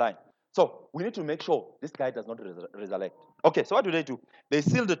is on the line. So we need to make sure this guy does not resurrect. Okay, so what do? They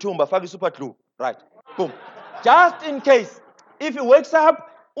seal the tomb, bafaki super glue. Right. Boom. Just in case, if he wakes up,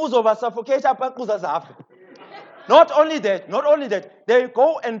 uzoba suffocate up. Not only that, they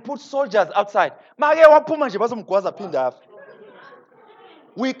go and put soldiers outside.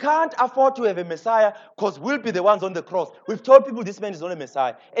 We can't afford to have a Messiah because we'll be the ones on the cross. We've told people this man is not a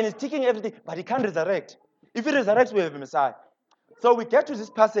Messiah. And he's taking everything, but he can't resurrect. If he resurrects, we have a Messiah. So we get to this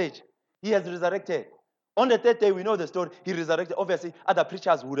passage. He has resurrected. On the third day, we know the story. He resurrected. Obviously, other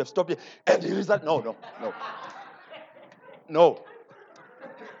preachers would have stopped it. And he resurrected. No.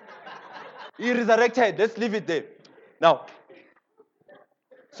 He resurrected. Let's leave it there. Now,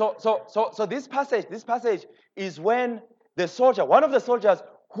 so this passage is when the soldier, one of the soldiers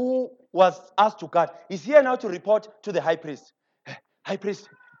who was asked to guard, is here now to report to the high priest. High priest,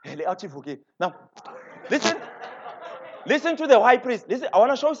 now listen to the high priest. Listen, I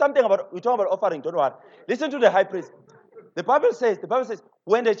want to show you something about, we talk about offering, don't worry. Listen to the high priest. The Bible says,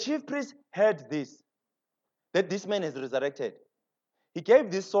 when the chief priest heard this, that this man is resurrected, he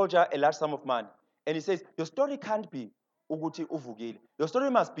gave this soldier a large sum of money. And he says, your story can't be Uguti uvugile. Your story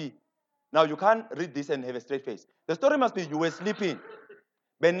must be, now you can't read this and have a straight face. The story must be, you were sleeping,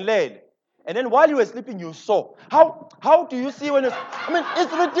 Benlel. And then while you were sleeping, you saw. How do you see when you, I mean,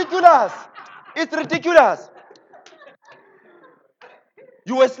 it's ridiculous. It's ridiculous.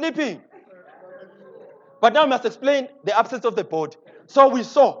 You were sleeping. But now I must explain the absence of the body. So we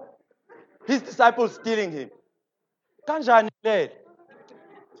saw his disciples stealing him. Kanjani lel.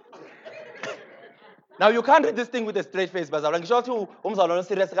 Now you can't read this thing with a straight face, but I'm sure to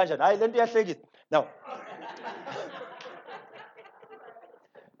serious. Now,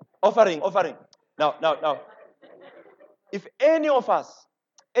 offering. Now, if any of us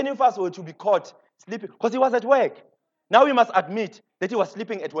were to be caught sleeping, because he was at work, now we must admit that he was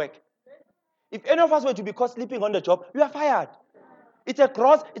sleeping at work. If any of us were to be caught sleeping on the job, we are fired. It's a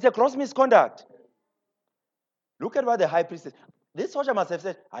gross misconduct. Look at what the high priest says. This soldier must have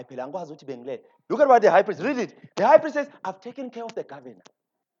said, look at what the high priest, read it. The high priest says, I've taken care of the governor.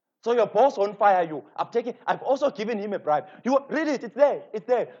 So your boss won't fire you. I've also given him a bribe. You read it, it's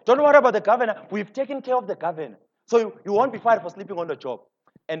there. Don't worry about the governor. We've taken care of the governor. So you won't be fired for sleeping on the job.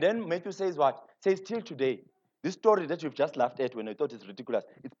 And then Matthew says what? Says till today, this story that you've just laughed at when you thought it's ridiculous,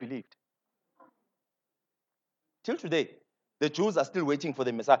 it's believed. Till today, the Jews are still waiting for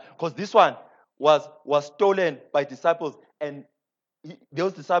the Messiah. Because this one was stolen by disciples, and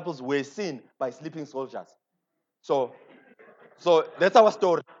those disciples were seen by sleeping soldiers. So that's our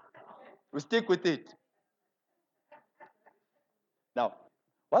story. We stick with it. Now,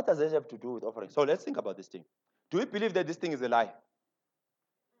 what does this have to do with offering? So let's think about this thing. Do we believe that this thing is a lie?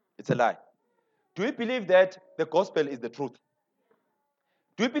 It's a lie. Do we believe that the gospel is the truth?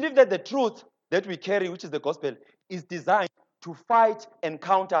 Do we believe that the truth that we carry, which is the gospel, is designed to fight and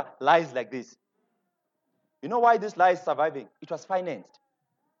counter lies like this? You know why this lie is surviving? It was financed.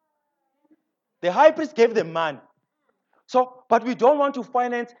 The high priest gave them money. So, but we don't want to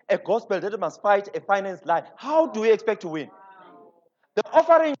finance a gospel that must fight a financed lie. How do we expect to win? The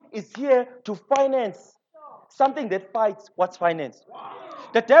offering is here to finance something that fights what's financed.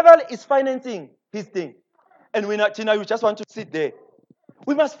 The devil is financing his thing. And we just want to sit there.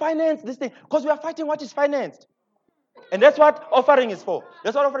 We must finance this thing because we are fighting what is financed. And that's what offering is for.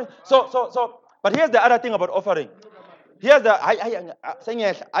 That's what offering. So, but here's the other thing about offering. Here's the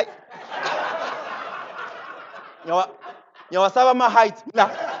my height.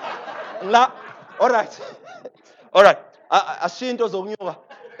 La. All right. Ashinto zokunyuka.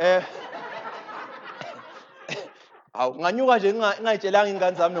 Nganyuka nje ngayitshelanga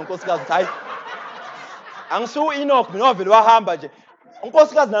ingane zami nonkosikazi hayi. Angisuka Enoch mina vele wahamba nje.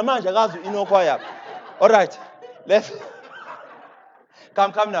 Unkosikazi namanje akazi uEnoch wayaphi. All right. Let's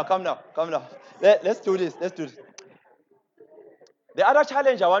come now. Let's do this. The other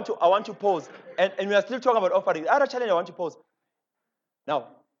challenge I want to pose, and we are still talking about offering. The other challenge I want to pose. Now,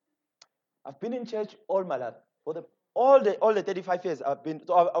 I've been in church all my life. For all the 35 years I've been.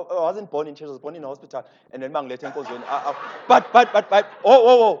 So I wasn't born in church. I was born in a hospital, and then but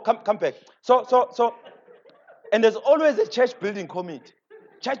come back. So, and there's always a church building committee.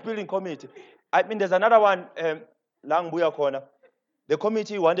 I mean, there's another one. Langbuya corner. The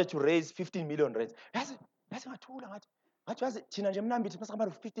committee wanted to raise 15 million rands. That's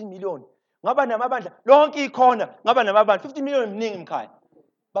 15 million. Ngaba namabandla lonke ikhona ngaba namabandla 50 million mningi mkhaya.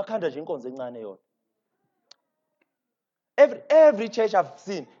 Bakhanda nje inkonzo encane yona. Every church I've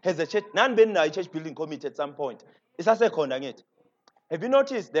seen has a church. None been a church building committee at some point. It's a second. Have you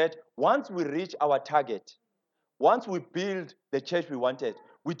noticed that once we reach our target, once we build the church we wanted,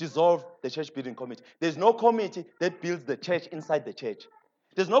 we dissolve the church building committee. There's no committee that builds the church inside the church.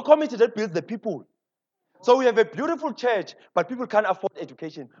 There's no committee that builds the people. So we have a beautiful church, but people can't afford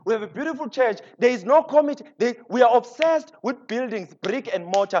education. We have a beautiful church. There is no committee. We are obsessed with buildings, brick and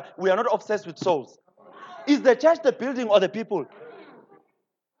mortar. We are not obsessed with souls. Is the church the building or the people?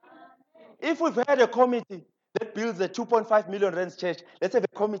 If we've had a committee that builds a 2.5 million rands church, let's have a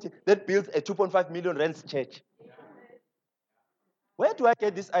committee that builds a 2.5 million rands church. Where do I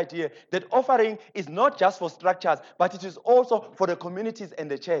get this idea that offering is not just for structures, but it is also for the communities and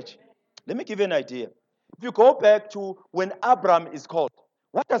the church? Let me give you an idea. If you go back to when Abraham is called,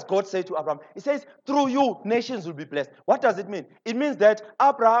 What does God say to Abraham? He says, through you, nations will be blessed. What does it mean? It means that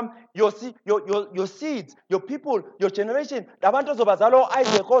Abraham, your seeds, your people, your generation,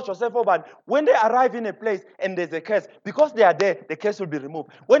 when they arrive in a place and there's a curse, because they are there, the curse will be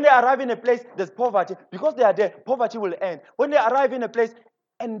removed. When they arrive in a place, there's poverty. Because they are there, poverty will end. When they arrive in a place,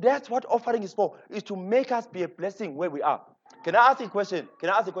 and that's what offering is for, is to make us be a blessing where we are. Can I ask you a question?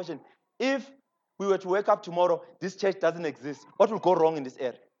 If we were to wake up tomorrow, this church doesn't exist, what will go wrong in this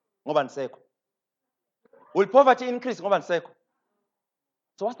area? Will poverty increase? So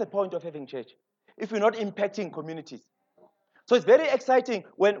what's the point of having church if we're not impacting communities? So it's very exciting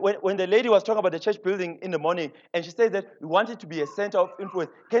when the lady was talking about the church building in the morning, and she said that we want it to be a center of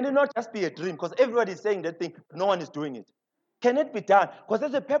influence. Can it not just be a dream? Because everybody is saying that thing, no one is doing it. Can it be done? Because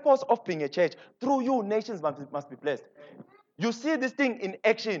that's the purpose of being a church. Through you, nations must be blessed. You see this thing in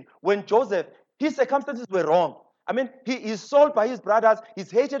action when Joseph, his circumstances were wrong. I mean, he is sold by his brothers,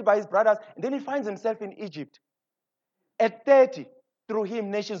 he's hated by his brothers, and then he finds himself in Egypt. At 30, through him,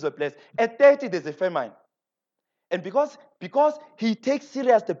 nations were blessed. At 30, there's a famine. And because he takes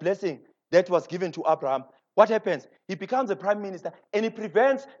serious the blessing that was given to Abraham, what happens? He becomes a prime minister, and he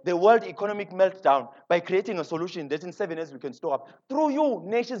prevents the world economic meltdown by creating a solution that in 7 years we can store up. Through you,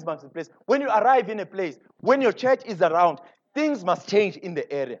 nations must be blessed. When you arrive in a place, when your church is around, things must change in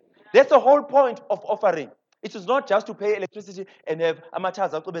the area. That's the whole point of offering. It is not just to pay electricity and have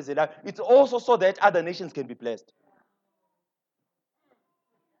amateurs. It's also so that other nations can be blessed.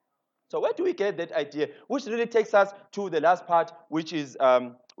 So where do we get that idea? Which really takes us to the last part, which is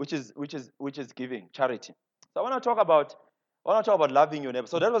giving, charity. So I want to talk about loving your neighbor.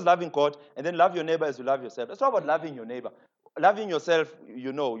 So that was loving God, and then love your neighbor as you love yourself. Let's talk about loving your neighbor. Loving yourself,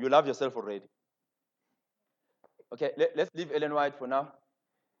 you love yourself already. Okay, let's leave Ellen White for now.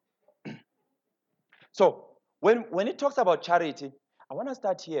 So when it talks about charity, I want to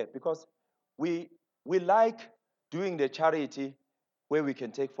start here because we like doing the charity where we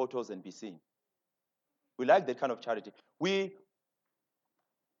can take photos and be seen. We like that kind of charity.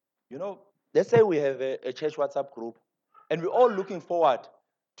 Let's say we have a church WhatsApp group, and we're all looking forward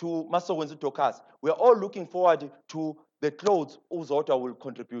to Master Wenzu Tokas. We're all looking forward to the clothes Uzota will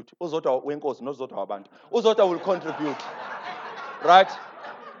contribute. Uzota Wenkos, not Uzota Abantu. Uzota will contribute. Right?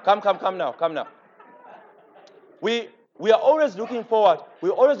 Come now. We are always looking forward.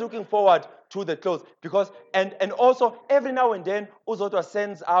 We're always looking forward to the clothes because and also every now and then Uzodwa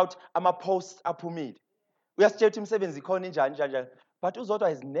sends out posts apumid. We are stating seven zikoni, but Uzodwa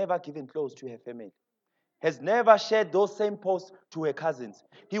has never given clothes to her family. Has never shared those same posts to her cousins.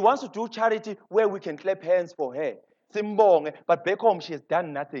 He wants to do charity where we can clap hands for her. Simbong, but back home she has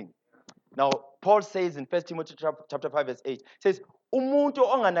done nothing. Now, Paul says in 1 Timothy chapter 5, verse 8, says, umuntu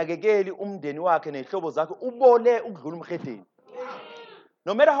onganakekeli umndeni wakhe nezihlobo zakhe ubole ukudlula umkhedeni.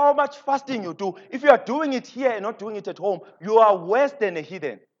 No matter how much fasting you do, if you are doing it here and not doing it at home, you are worse than a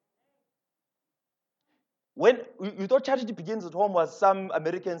heathen. When you thought charity begins at home was some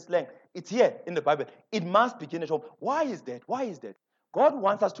American slang, it's here in the Bible. It must begin at home. Why is that? God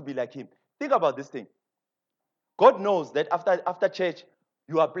wants us to be like him. Think about this thing. God knows that after church,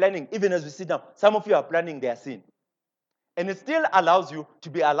 you are planning, even as we sit down, some of you are planning their sin. And it still allows you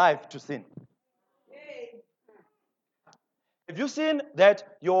to be alive to sin. Have you seen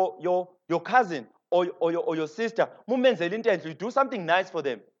that your cousin or your sister, you do something nice for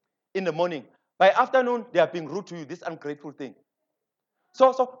them in the morning. By afternoon, they are being rude to you, this ungrateful thing.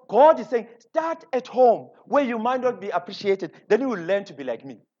 So God is saying, start at home where you might not be appreciated. Then you will learn to be like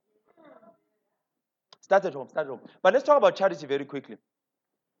me. Start at home. But let's talk about charity very quickly.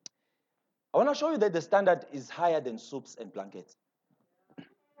 I want to show you that the standard is higher than soups and blankets.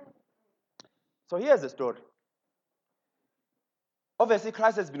 So here's the story. Obviously,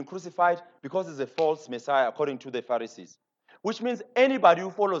 Christ has been crucified because he's a false Messiah according to the Pharisees. Which means anybody who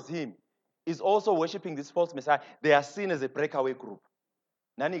follows him is also worshiping this false Messiah. They are seen as a breakaway group.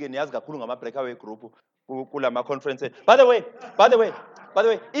 Breakaway group. Conference. By the way,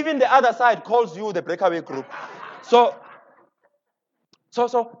 even the other side calls you the breakaway group. So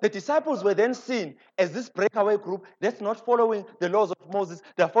the disciples were then seen as this breakaway group that's not following the laws of Moses.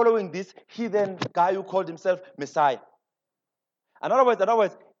 They're following this heathen guy who called himself Messiah. In other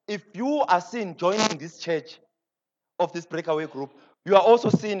words, if you are seen joining this church of this breakaway group, you are also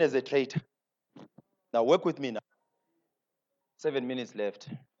seen as a traitor. Now work with me now. 7 minutes left.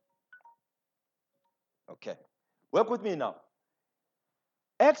 Okay. Work with me now.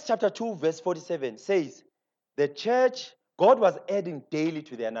 Acts chapter 2 verse 47 says, the church, God was adding daily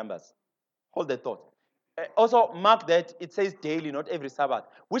to their numbers. Hold that thought. Also, mark that it says daily, not every Sabbath,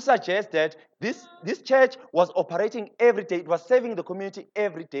 which suggests that this church was operating every day. It was serving the community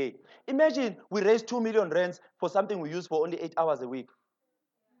every day. Imagine we raised 2 million rands for something we use for only 8 hours a week.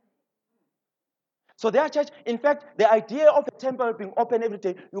 So their church, in fact, the idea of a temple being open every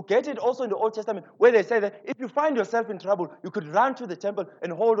day, you get it also in the Old Testament, where they say that if you find yourself in trouble, you could run to the temple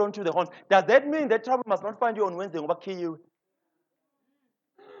and hold on to the horns. Does that mean that trouble must not find you on Wednesday? Kill you?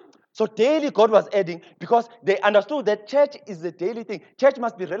 So daily God was adding because they understood that church is a daily thing. Church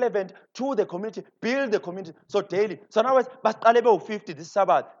must be relevant to the community, build the community. So daily. So in other words, Basqalebe 50 this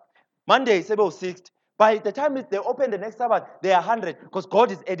Sabbath. Monday, Sabbath 60. By the time they open the next Sabbath, they are 100 because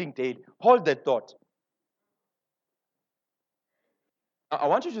God is adding daily. Hold that thought. I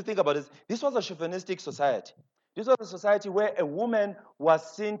want you to think about this. This was a chauvinistic society. This was a society where a woman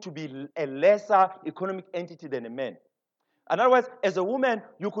was seen to be a lesser economic entity than a man. In other words, as a woman,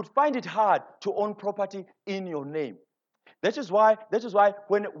 you could find it hard to own property in your name. That is why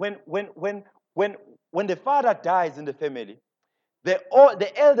when the father dies in the family,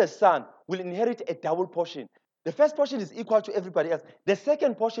 the eldest son will inherit a double portion. The first portion is equal to everybody else. The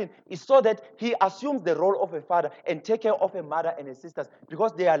second portion is so that he assumes the role of a father and take care of a mother and a sisters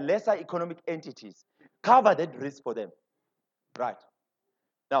because they are lesser economic entities. Cover that risk for them. Right.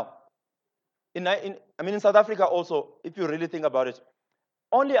 Now, in South Africa also, if you really think about it,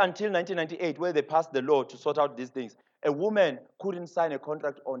 only until 1998, where they passed the law to sort out these things, a woman couldn't sign a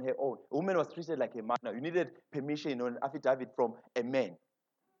contract on her own. A woman was treated like a man. Now, you needed permission or an affidavit from a man.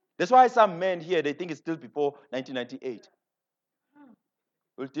 That's why some men here, they think it's still before 1998.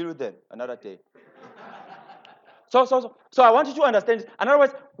 We'll deal with them another day. So I want you to understand. In other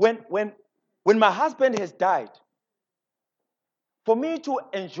words, when my husband has died, for me to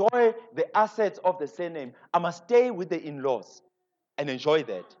enjoy the assets of the surname, I must stay with the in-laws and enjoy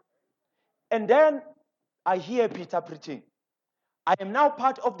that. And then I hear Peter preaching. I am now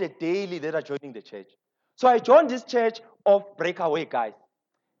part of the daily that are joining the church. So I joined this church of breakaway guys.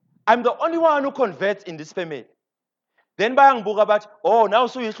 I'm the only one who converts in this family. Then bayangibuka bathi, oh, now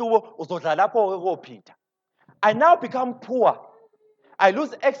suyihlubo uzodla lapho Peter. I now become poor. I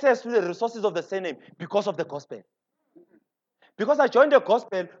lose access to the resources of the surname because of the gospel. Because I joined the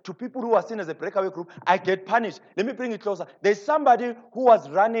gospel to people who are seen as a breakaway group, I get punished. Let me bring it closer. There's somebody who was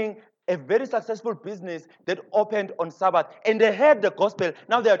running a very successful business that opened on Sabbath, and they heard the gospel.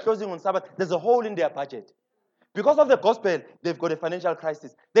 Now they are closing on Sabbath. There's a hole in their budget. Because of the gospel, they've got a financial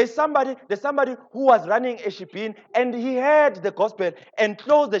crisis. There's somebody who was running a shipping, and he heard the gospel and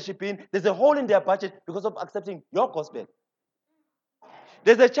closed the shipping. There's a hole in their budget because of accepting your gospel.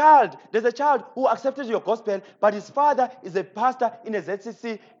 There's a child who accepted your gospel, but his father is a pastor in a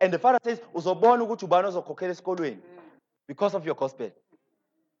ZCC, and the father says, uzobona ukuthi ubani ozokhokhela esikolweni because of your gospel.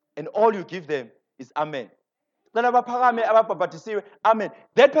 And all you give them is amen. Amen.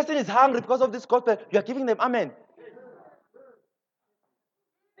 That person is hungry because of this gospel. You are giving them amen.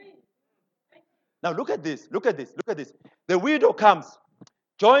 Now look at this. The widow comes,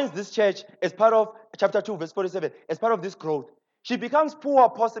 joins this church as part of chapter 2, verse 47, as part of this growth. She becomes poor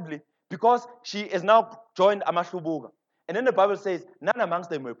possibly because she has now joined Amahlubuga. And then the Bible says, none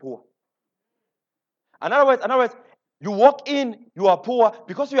amongst them were poor. In other words, you walk in, you are poor.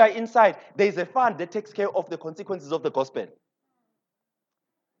 Because you are inside, there is a fund that takes care of the consequences of the gospel.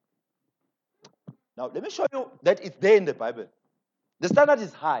 Now, let me show you that it's there in the Bible. The standard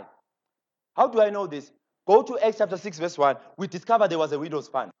is high. How do I know this? Go to Acts chapter 6, verse 1. We discovered there was a widow's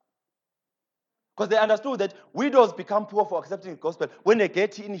fund. Because they understood that widows become poor for accepting the gospel. When they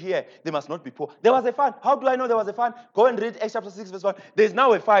get in here, they must not be poor. There was a fund. How do I know there was a fund? Go and read Acts chapter 6, verse 1. There's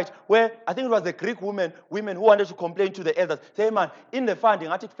now a fight where I think it was the Greek women who wanted to complain to the elders. Say, man, in the funding,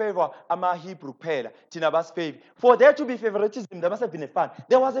 I take favor, I'm a Hebrew pair, Tinabas favor. For there to be favoritism, there must have been a fund.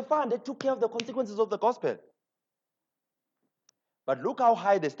 There was a fund that took care of the consequences of the gospel. But look how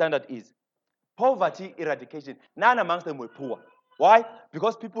high the standard is. Poverty eradication. None amongst them were poor. Why?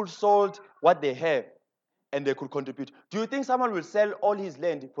 Because people sold what they have and they could contribute. Do you think someone will sell all his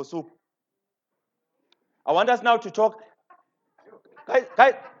land for soup? I want us now to talk. Guys.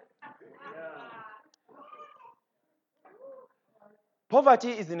 Poverty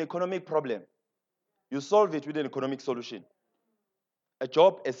is an economic problem. You solve it with an economic solution. A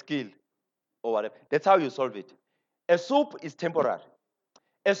job, a skill, or whatever. That's how you solve it. A soup is temporary.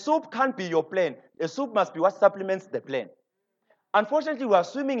 A soup can't be your plan. A soup must be what supplements the plan. Unfortunately, we are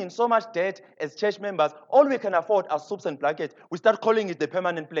swimming in so much debt as church members. All we can afford are soups and blankets. We start calling it the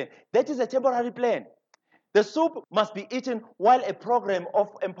permanent plan. That is a temporary plan. The soup must be eaten while a program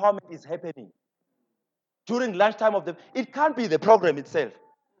of empowerment is happening. During lunchtime it can't be the program itself.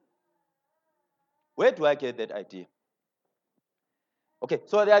 Where do I get that idea? Okay,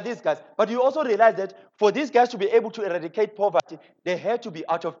 so there are these guys. But you also realize that for these guys to be able to eradicate poverty, they had to be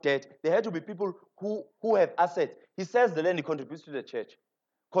out of debt. They had to be people who have assets. He sells the land, he contributes to the church.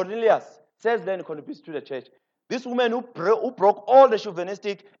 Cornelius sells the land, he contributes to the church. This woman who broke all the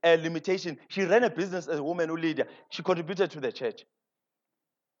chauvinistic limitation, she ran a business as a woman who leader. She contributed to the church.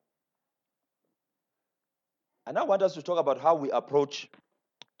 And I want us to talk about how we approach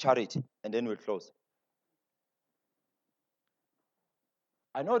charity, and then we'll close.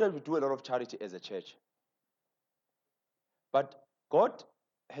 I know that we do a lot of charity as a church. But God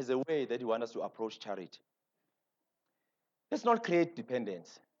has a way that He wants us to approach charity. Let's not create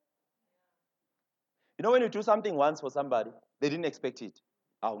dependence. You know, when you do something once for somebody, they didn't expect it.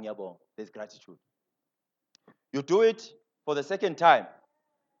 There's gratitude. You do it for the second time.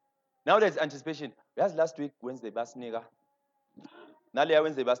 Now there's anticipation. That's last week, Wednesday, Basniga. Nalia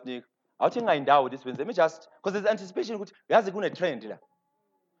Wednesday, Basniga. I think I endow this Wednesday. Let me just, because there's anticipation. We have a trend.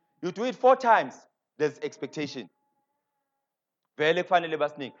 You do it 4 times, there's expectation.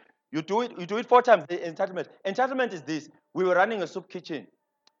 You do it 4 times, the entitlement. Entitlement is this. We were running a soup kitchen.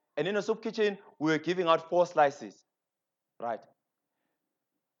 And in a soup kitchen, we were giving out 4 slices. Right?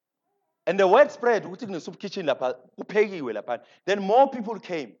 And the word spread, we in the soup kitchen, then more people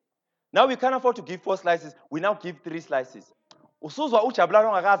came. Now we can't afford to give 4 slices. We now give 3 slices.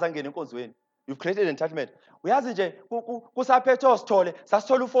 You've created entitlement. Uyazi nje kusaphetho sithole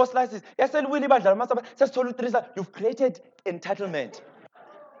sasithola 4 slices yaseluwile ibandla lamasaba sasithola 3 slices. You've created entitlement.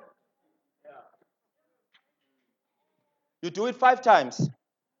 You do it 5 times.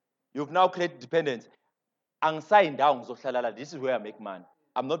 You've now created dependence. This is where I make money.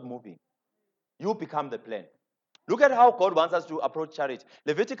 I'm not moving. You become the plan. Look at how God wants us to approach charity.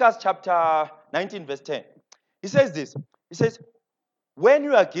 Leviticus chapter 19 verse 10. He says this. He says, when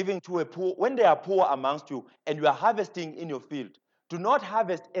you are giving to a poor, when they are poor amongst you, and you are harvesting in your field, do not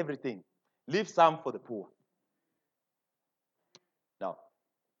harvest everything. Leave some for the poor. Now,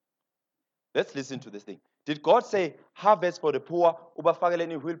 let's listen to this thing. Did God say, harvest for the poor, ubafakele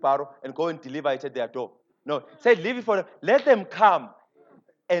in wheelbarrow, and go and deliver it at their door? No. Say, leave it for them. Let them come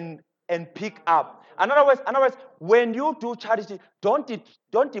and pick up. In other words, when you do charity, don't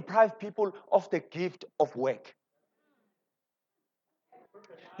deprive people of the gift of work.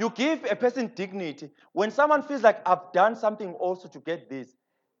 You give a person dignity. When someone feels like I've done something also to get this,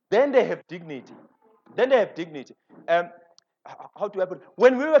 then they have dignity. How do I put it?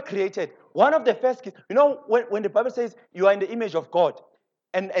 When we were created, one of the first gifts, you know, when the Bible says you are in the image of God,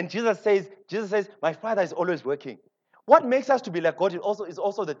 and Jesus says, my Father is always working. What makes us to be like God is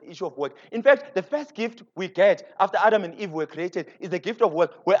also the issue of work. In fact, the first gift we get after Adam and Eve were created is the gift of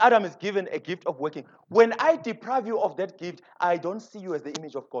work, where Adam is given a gift of working. When I deprive you of that gift, I don't see you as the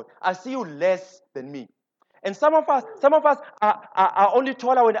image of God. I see you less than me. And some of us are only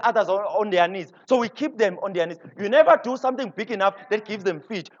taller when others are on their knees. So we keep them on their knees. You never do something big enough that gives them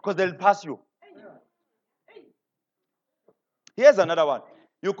feet, because they'll pass you. Here's another one.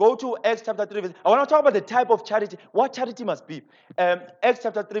 You go to Acts chapter 3, verse. I want to talk about the type of charity, what charity must be. Acts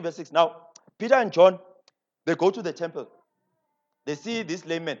chapter 3, verse 6. Now, Peter and John, they go to the temple. They see this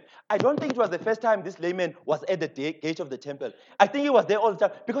layman. I don't think it was the first time this layman was at the gate of the temple. I think he was there all the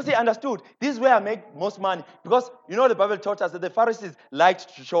time because he understood this is where I make most money. Because, you know, the Bible taught us that the Pharisees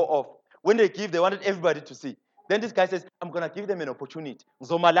liked to show off. When they give, they wanted everybody to see. Then this guy says, I'm going to give them an opportunity. I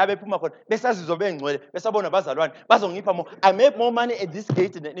make more money at this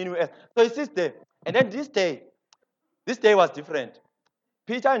gate than anywhere else. So he sits there. And then this day was different.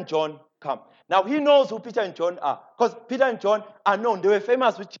 Peter and John come. Now he knows who Peter and John are. Because Peter and John are known. They were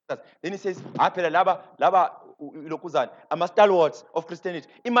famous with Jesus. Then he says, I'm a stalwart of Christianity.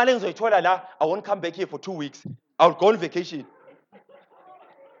 I won't come back here for 2 weeks. I'll go on vacation.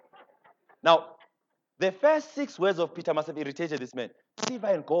 Now, the first 6 words of Peter must have irritated this man. Silver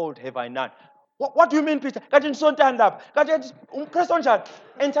and gold have I none. What do you mean, Peter? Entitlement.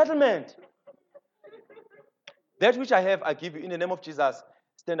 That which I have, I give you. In the name of Jesus,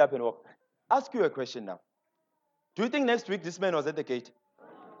 stand up and walk. Ask you a question now. Do you think next week this man was at the gate?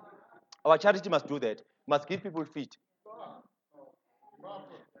 Our charity must do that. Must give people feet.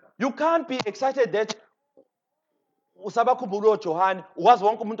 You can't be excited that your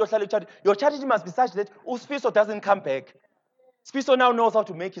charity must be such that Sfiso doesn't come back. Sfiso now knows how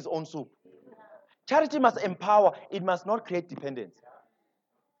to make his own soup. Charity must empower. It must not create dependence.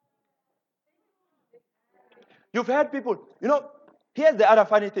 You've heard people, you know, here's the other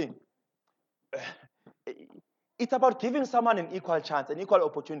funny thing. It's about giving someone an equal chance, an equal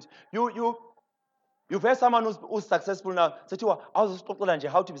opportunity. You You've heard someone who's successful now say to her, I was just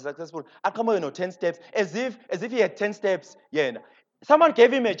how to be successful. I come on 10 steps, as if he had 10 steps. Yeah. Someone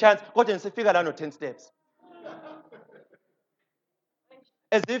gave him a chance, got and figured out 10 steps.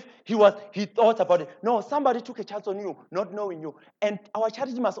 As if he thought about it. No, somebody took a chance on you, not knowing you. And our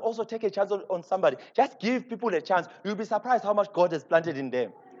charity must also take a chance on somebody. Just give people a chance. You'll be surprised how much God has planted in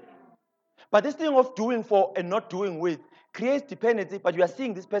them. But this thing of doing for and not doing with creates dependency, but you are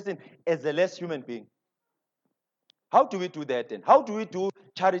seeing this person as a less human being. How do we do that then? How do we do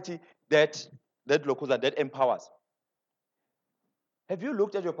charity that empowers? Have you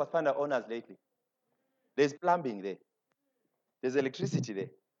looked at your Pathfinder owners lately? There's plumbing there. There's electricity there.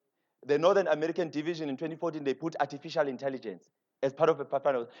 The Northern American Division in 2014, they put artificial intelligence as part of a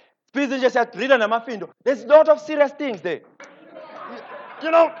Pathfinder. There's a lot of serious things there.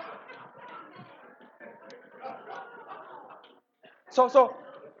 You know. So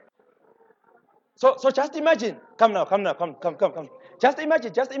just imagine. Come now. Just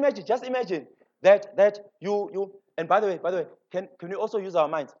imagine that you. And by the way, can we also use our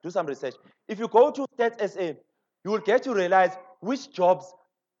minds? Do some research. If you go to Stats SA, you will get to realize which jobs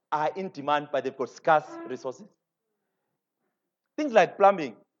are in demand, but they've got scarce resources. Things like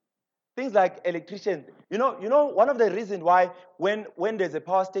plumbing, things like electricians. You know, one of the reasons why when there's a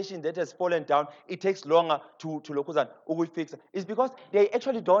power station that has fallen down, it takes longer to fix is because they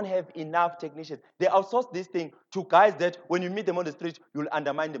actually don't have enough technicians. They outsource this thing to guys that when you meet them on the street, you'll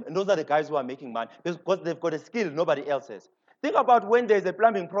undermine them. And those are the guys who are making money because they've got a skill nobody else has. Think about when there's a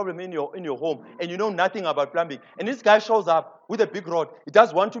plumbing problem in your home and you know nothing about plumbing, and this guy shows up with a big rod. He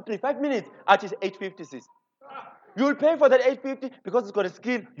does 1, 2, 3, 5 minutes at his 856. You will pay for that 850 because it's got a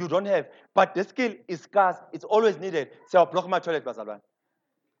skill you don't have. But the skill is scarce. It's always needed. So block my toilet, Bazalwan.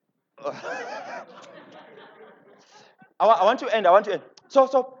 I want to end.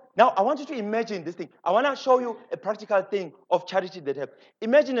 So now I want you to imagine this thing. I want to show you a practical thing of charity that helps.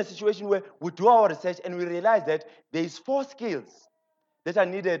 Imagine a situation where we do our research and we realize that there is 4 skills that are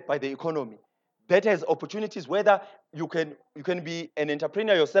needed by the economy. That has opportunities, whether you can be an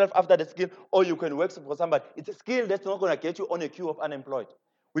entrepreneur yourself after the skill, or you can work for somebody. It's a skill that's not going to get you on a queue of unemployed.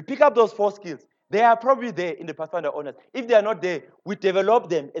 We pick up those 4 skills. They are probably there in the Pathfinder Owners. If they are not there, we develop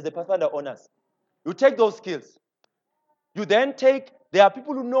them as the Pathfinder Owners. You take those skills. You then there are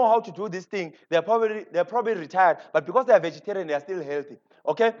people who know how to do this thing. They're probably retired, but because they are vegetarian, they are still healthy.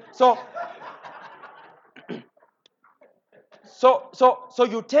 Okay? So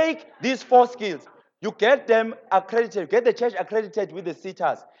you take these 4 skills, you get them accredited, get the church accredited with the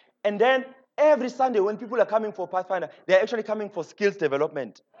CETAs, and then every Sunday when people are coming for Pathfinder, they're actually coming for skills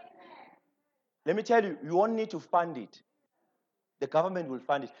development. Let me tell you, you won't need to fund it. The government will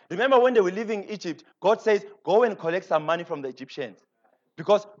fund it. Remember when they were leaving Egypt, God says, go and collect some money from the Egyptians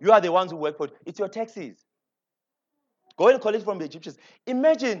because you are the ones who work for it. It's your taxes. Go and collect from the Egyptians.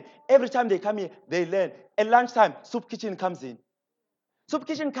 Imagine every time they come here, they learn. At lunchtime, soup kitchen comes in. Soup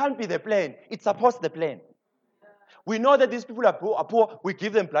kitchen can't be the plan. It supports the plan. We know that these people are poor. We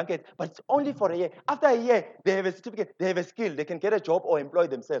give them blankets, but it's only for a year. After a year, they have a certificate, they have a skill, they can get a job or employ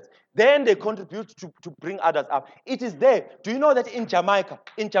themselves. Then they contribute to bring others up. It is there. Do you know that in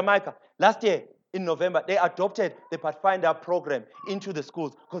Jamaica, last year, in November, they adopted the Pathfinder program into the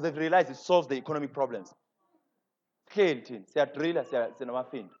schools because they've realized it solves the economic problems.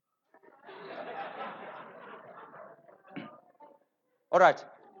 All right.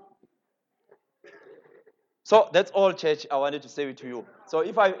 So that's all, church, I wanted to say to you. So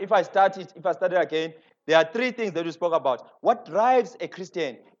if I started again, there are 3 things that we spoke about. What drives a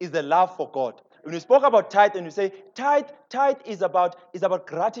Christian is the love for God. When we spoke about tithe, and you say tithe is about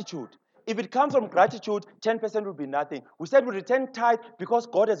gratitude. If it comes from gratitude, 10% will be nothing. We said we return tithe because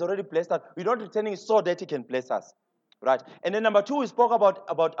God has already blessed us. We're not returning so that He can bless us. Right? And then number 2, we spoke about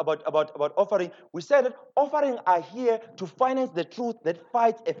offering. We said that offering are here to finance the truth that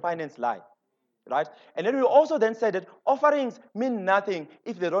fights a finance lie. Right? And then we also then said that offerings mean nothing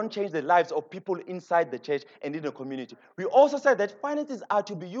if they don't change the lives of people inside the church and in the community. We also said that finances are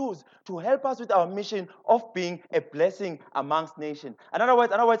to be used to help us with our mission of being a blessing amongst nations. In other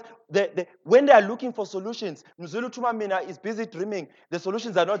words, when they are looking for solutions, Mzulu Tumamina is busy dreaming. The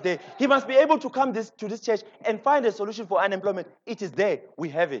solutions are not there. He must be able to come to this church and find a solution for unemployment. It is there. We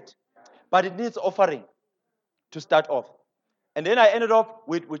have it. But it needs offering to start off. And then I ended up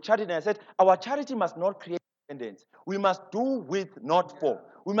with charity, and I said, our charity must not create dependence. We must do with, not for.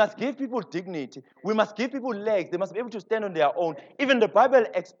 We must give people dignity. We must give people legs. They must be able to stand on their own. Even the Bible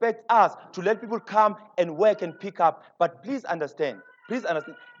expects us to let people come and work and pick up. But please understand,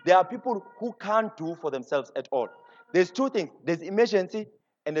 there are people who can't do for themselves at all. There's 2 things. There's emergency,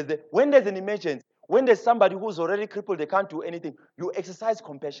 and when there's an emergency, when there's somebody who's already crippled, they can't do anything, you exercise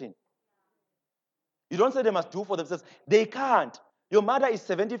compassion. You don't say they must do for themselves. They can't. Your mother is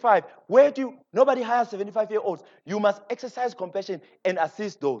 75. Nobody hires 75-year-olds. You must exercise compassion and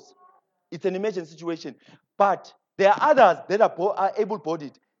assist those. It's an emergency situation. But there are others that are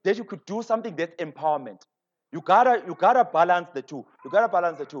able-bodied that you could do something that's empowerment. You gotta balance the two. You gotta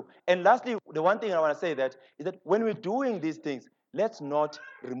balance the two. And lastly, the one thing I want to say is that when we're doing these things, let's not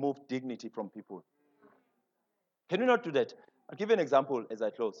remove dignity from people. Can we not do that? I'll give you an example as I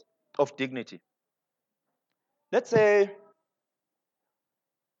close of dignity. Let's say,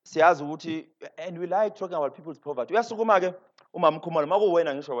 siyazi ukuthi, and we like talking about people's poverty. Uyasukuma ke umama Khumalo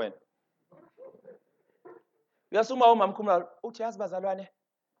makuwena ngisho wena. Uyasukuma umama Khumalo uthi yazi bazalwane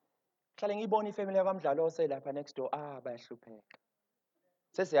hlale ngiyibona ifamily yakwamdlalo lapha next door bayahlupheka.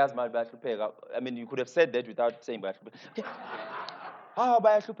 Sesiyazi manje bayahlupheka. I mean, you could have said that without saying bayahlupheka.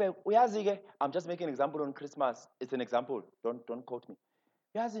 Bayahlupheka. Uyazi ke, I'm just making an example on Christmas. It's an example. Don't quote me.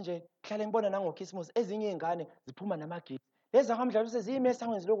 Yazi nje hlale ngibona nangoChristmas ezinye izingane ziphuma namagifts. Lezi zakwamdlalo seziyimesa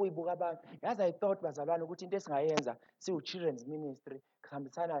ngizilo kuyibuka abantu. Yazi I thought bazalwane ukuthi into esingayenza siwu-children's ministry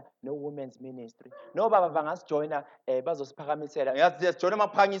kuhambisana no-women's ministry. No baba bangasijoyina bazosiphakamisela. Yazi sijoyina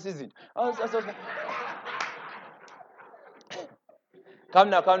makuphangisa izinto. Come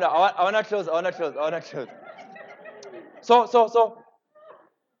now. I wanna close.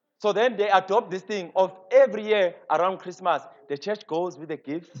 So then they adopt this thing of every year around Christmas, the church goes with the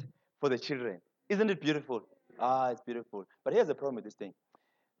gifts for the children. Isn't it beautiful? It's beautiful. But here's the problem with this thing.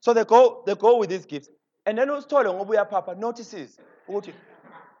 So they go with these gifts. And then usithole ngobuya papa notices ukuthi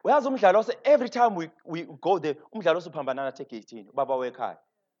uyazi umdlalo every time we go there umdlalo uphambana take 18 baba wekhaya.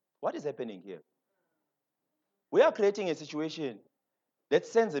 What is happening here? We are creating a situation that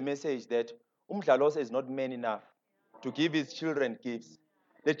sends a message that umdlalo is not man enough to give his children gifts.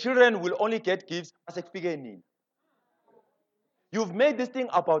 The children will only get gifts as a beginning. You've made this thing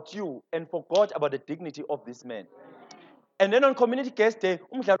about you and forgot about the dignity of this man. And then on Community Guest Day,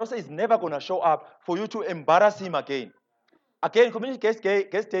 umdlalo is never going to show up for you to embarrass him again. Again, Community Guest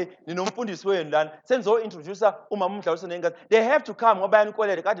Day, ninomfundisi wenu lana senzo introducer umama umdlalo nengazi. They have to come ngoba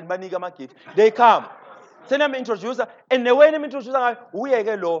yanikolele kade nibanika ama gift. They come. Senami introducer and the way nami introducer ngayo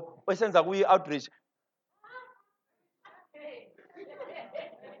uyeke lo osenza kuyi outreach.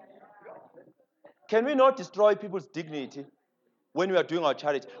 Can we not destroy people's dignity when we are doing our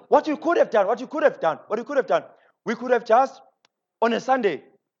charity? What you could have done, we could have just, on a Sunday,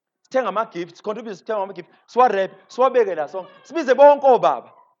 sithenga ama-gifts, contribute sithenga ama-gifts, siwarep, siwabeke la song, sibize bonke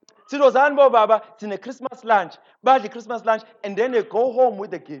obaba. Sidozani bobaba, sine Christmas lunch, badle Christmas lunch, and then they go home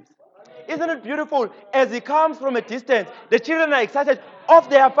with the gifts. Isn't it beautiful? As he comes from a distance, the children are excited of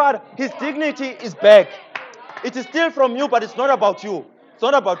their father. His dignity is back. It is still from you, but it's not about you. It's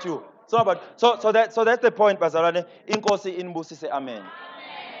not about you. So that's the point, Bazalwane. Inkosi inbusise, amen.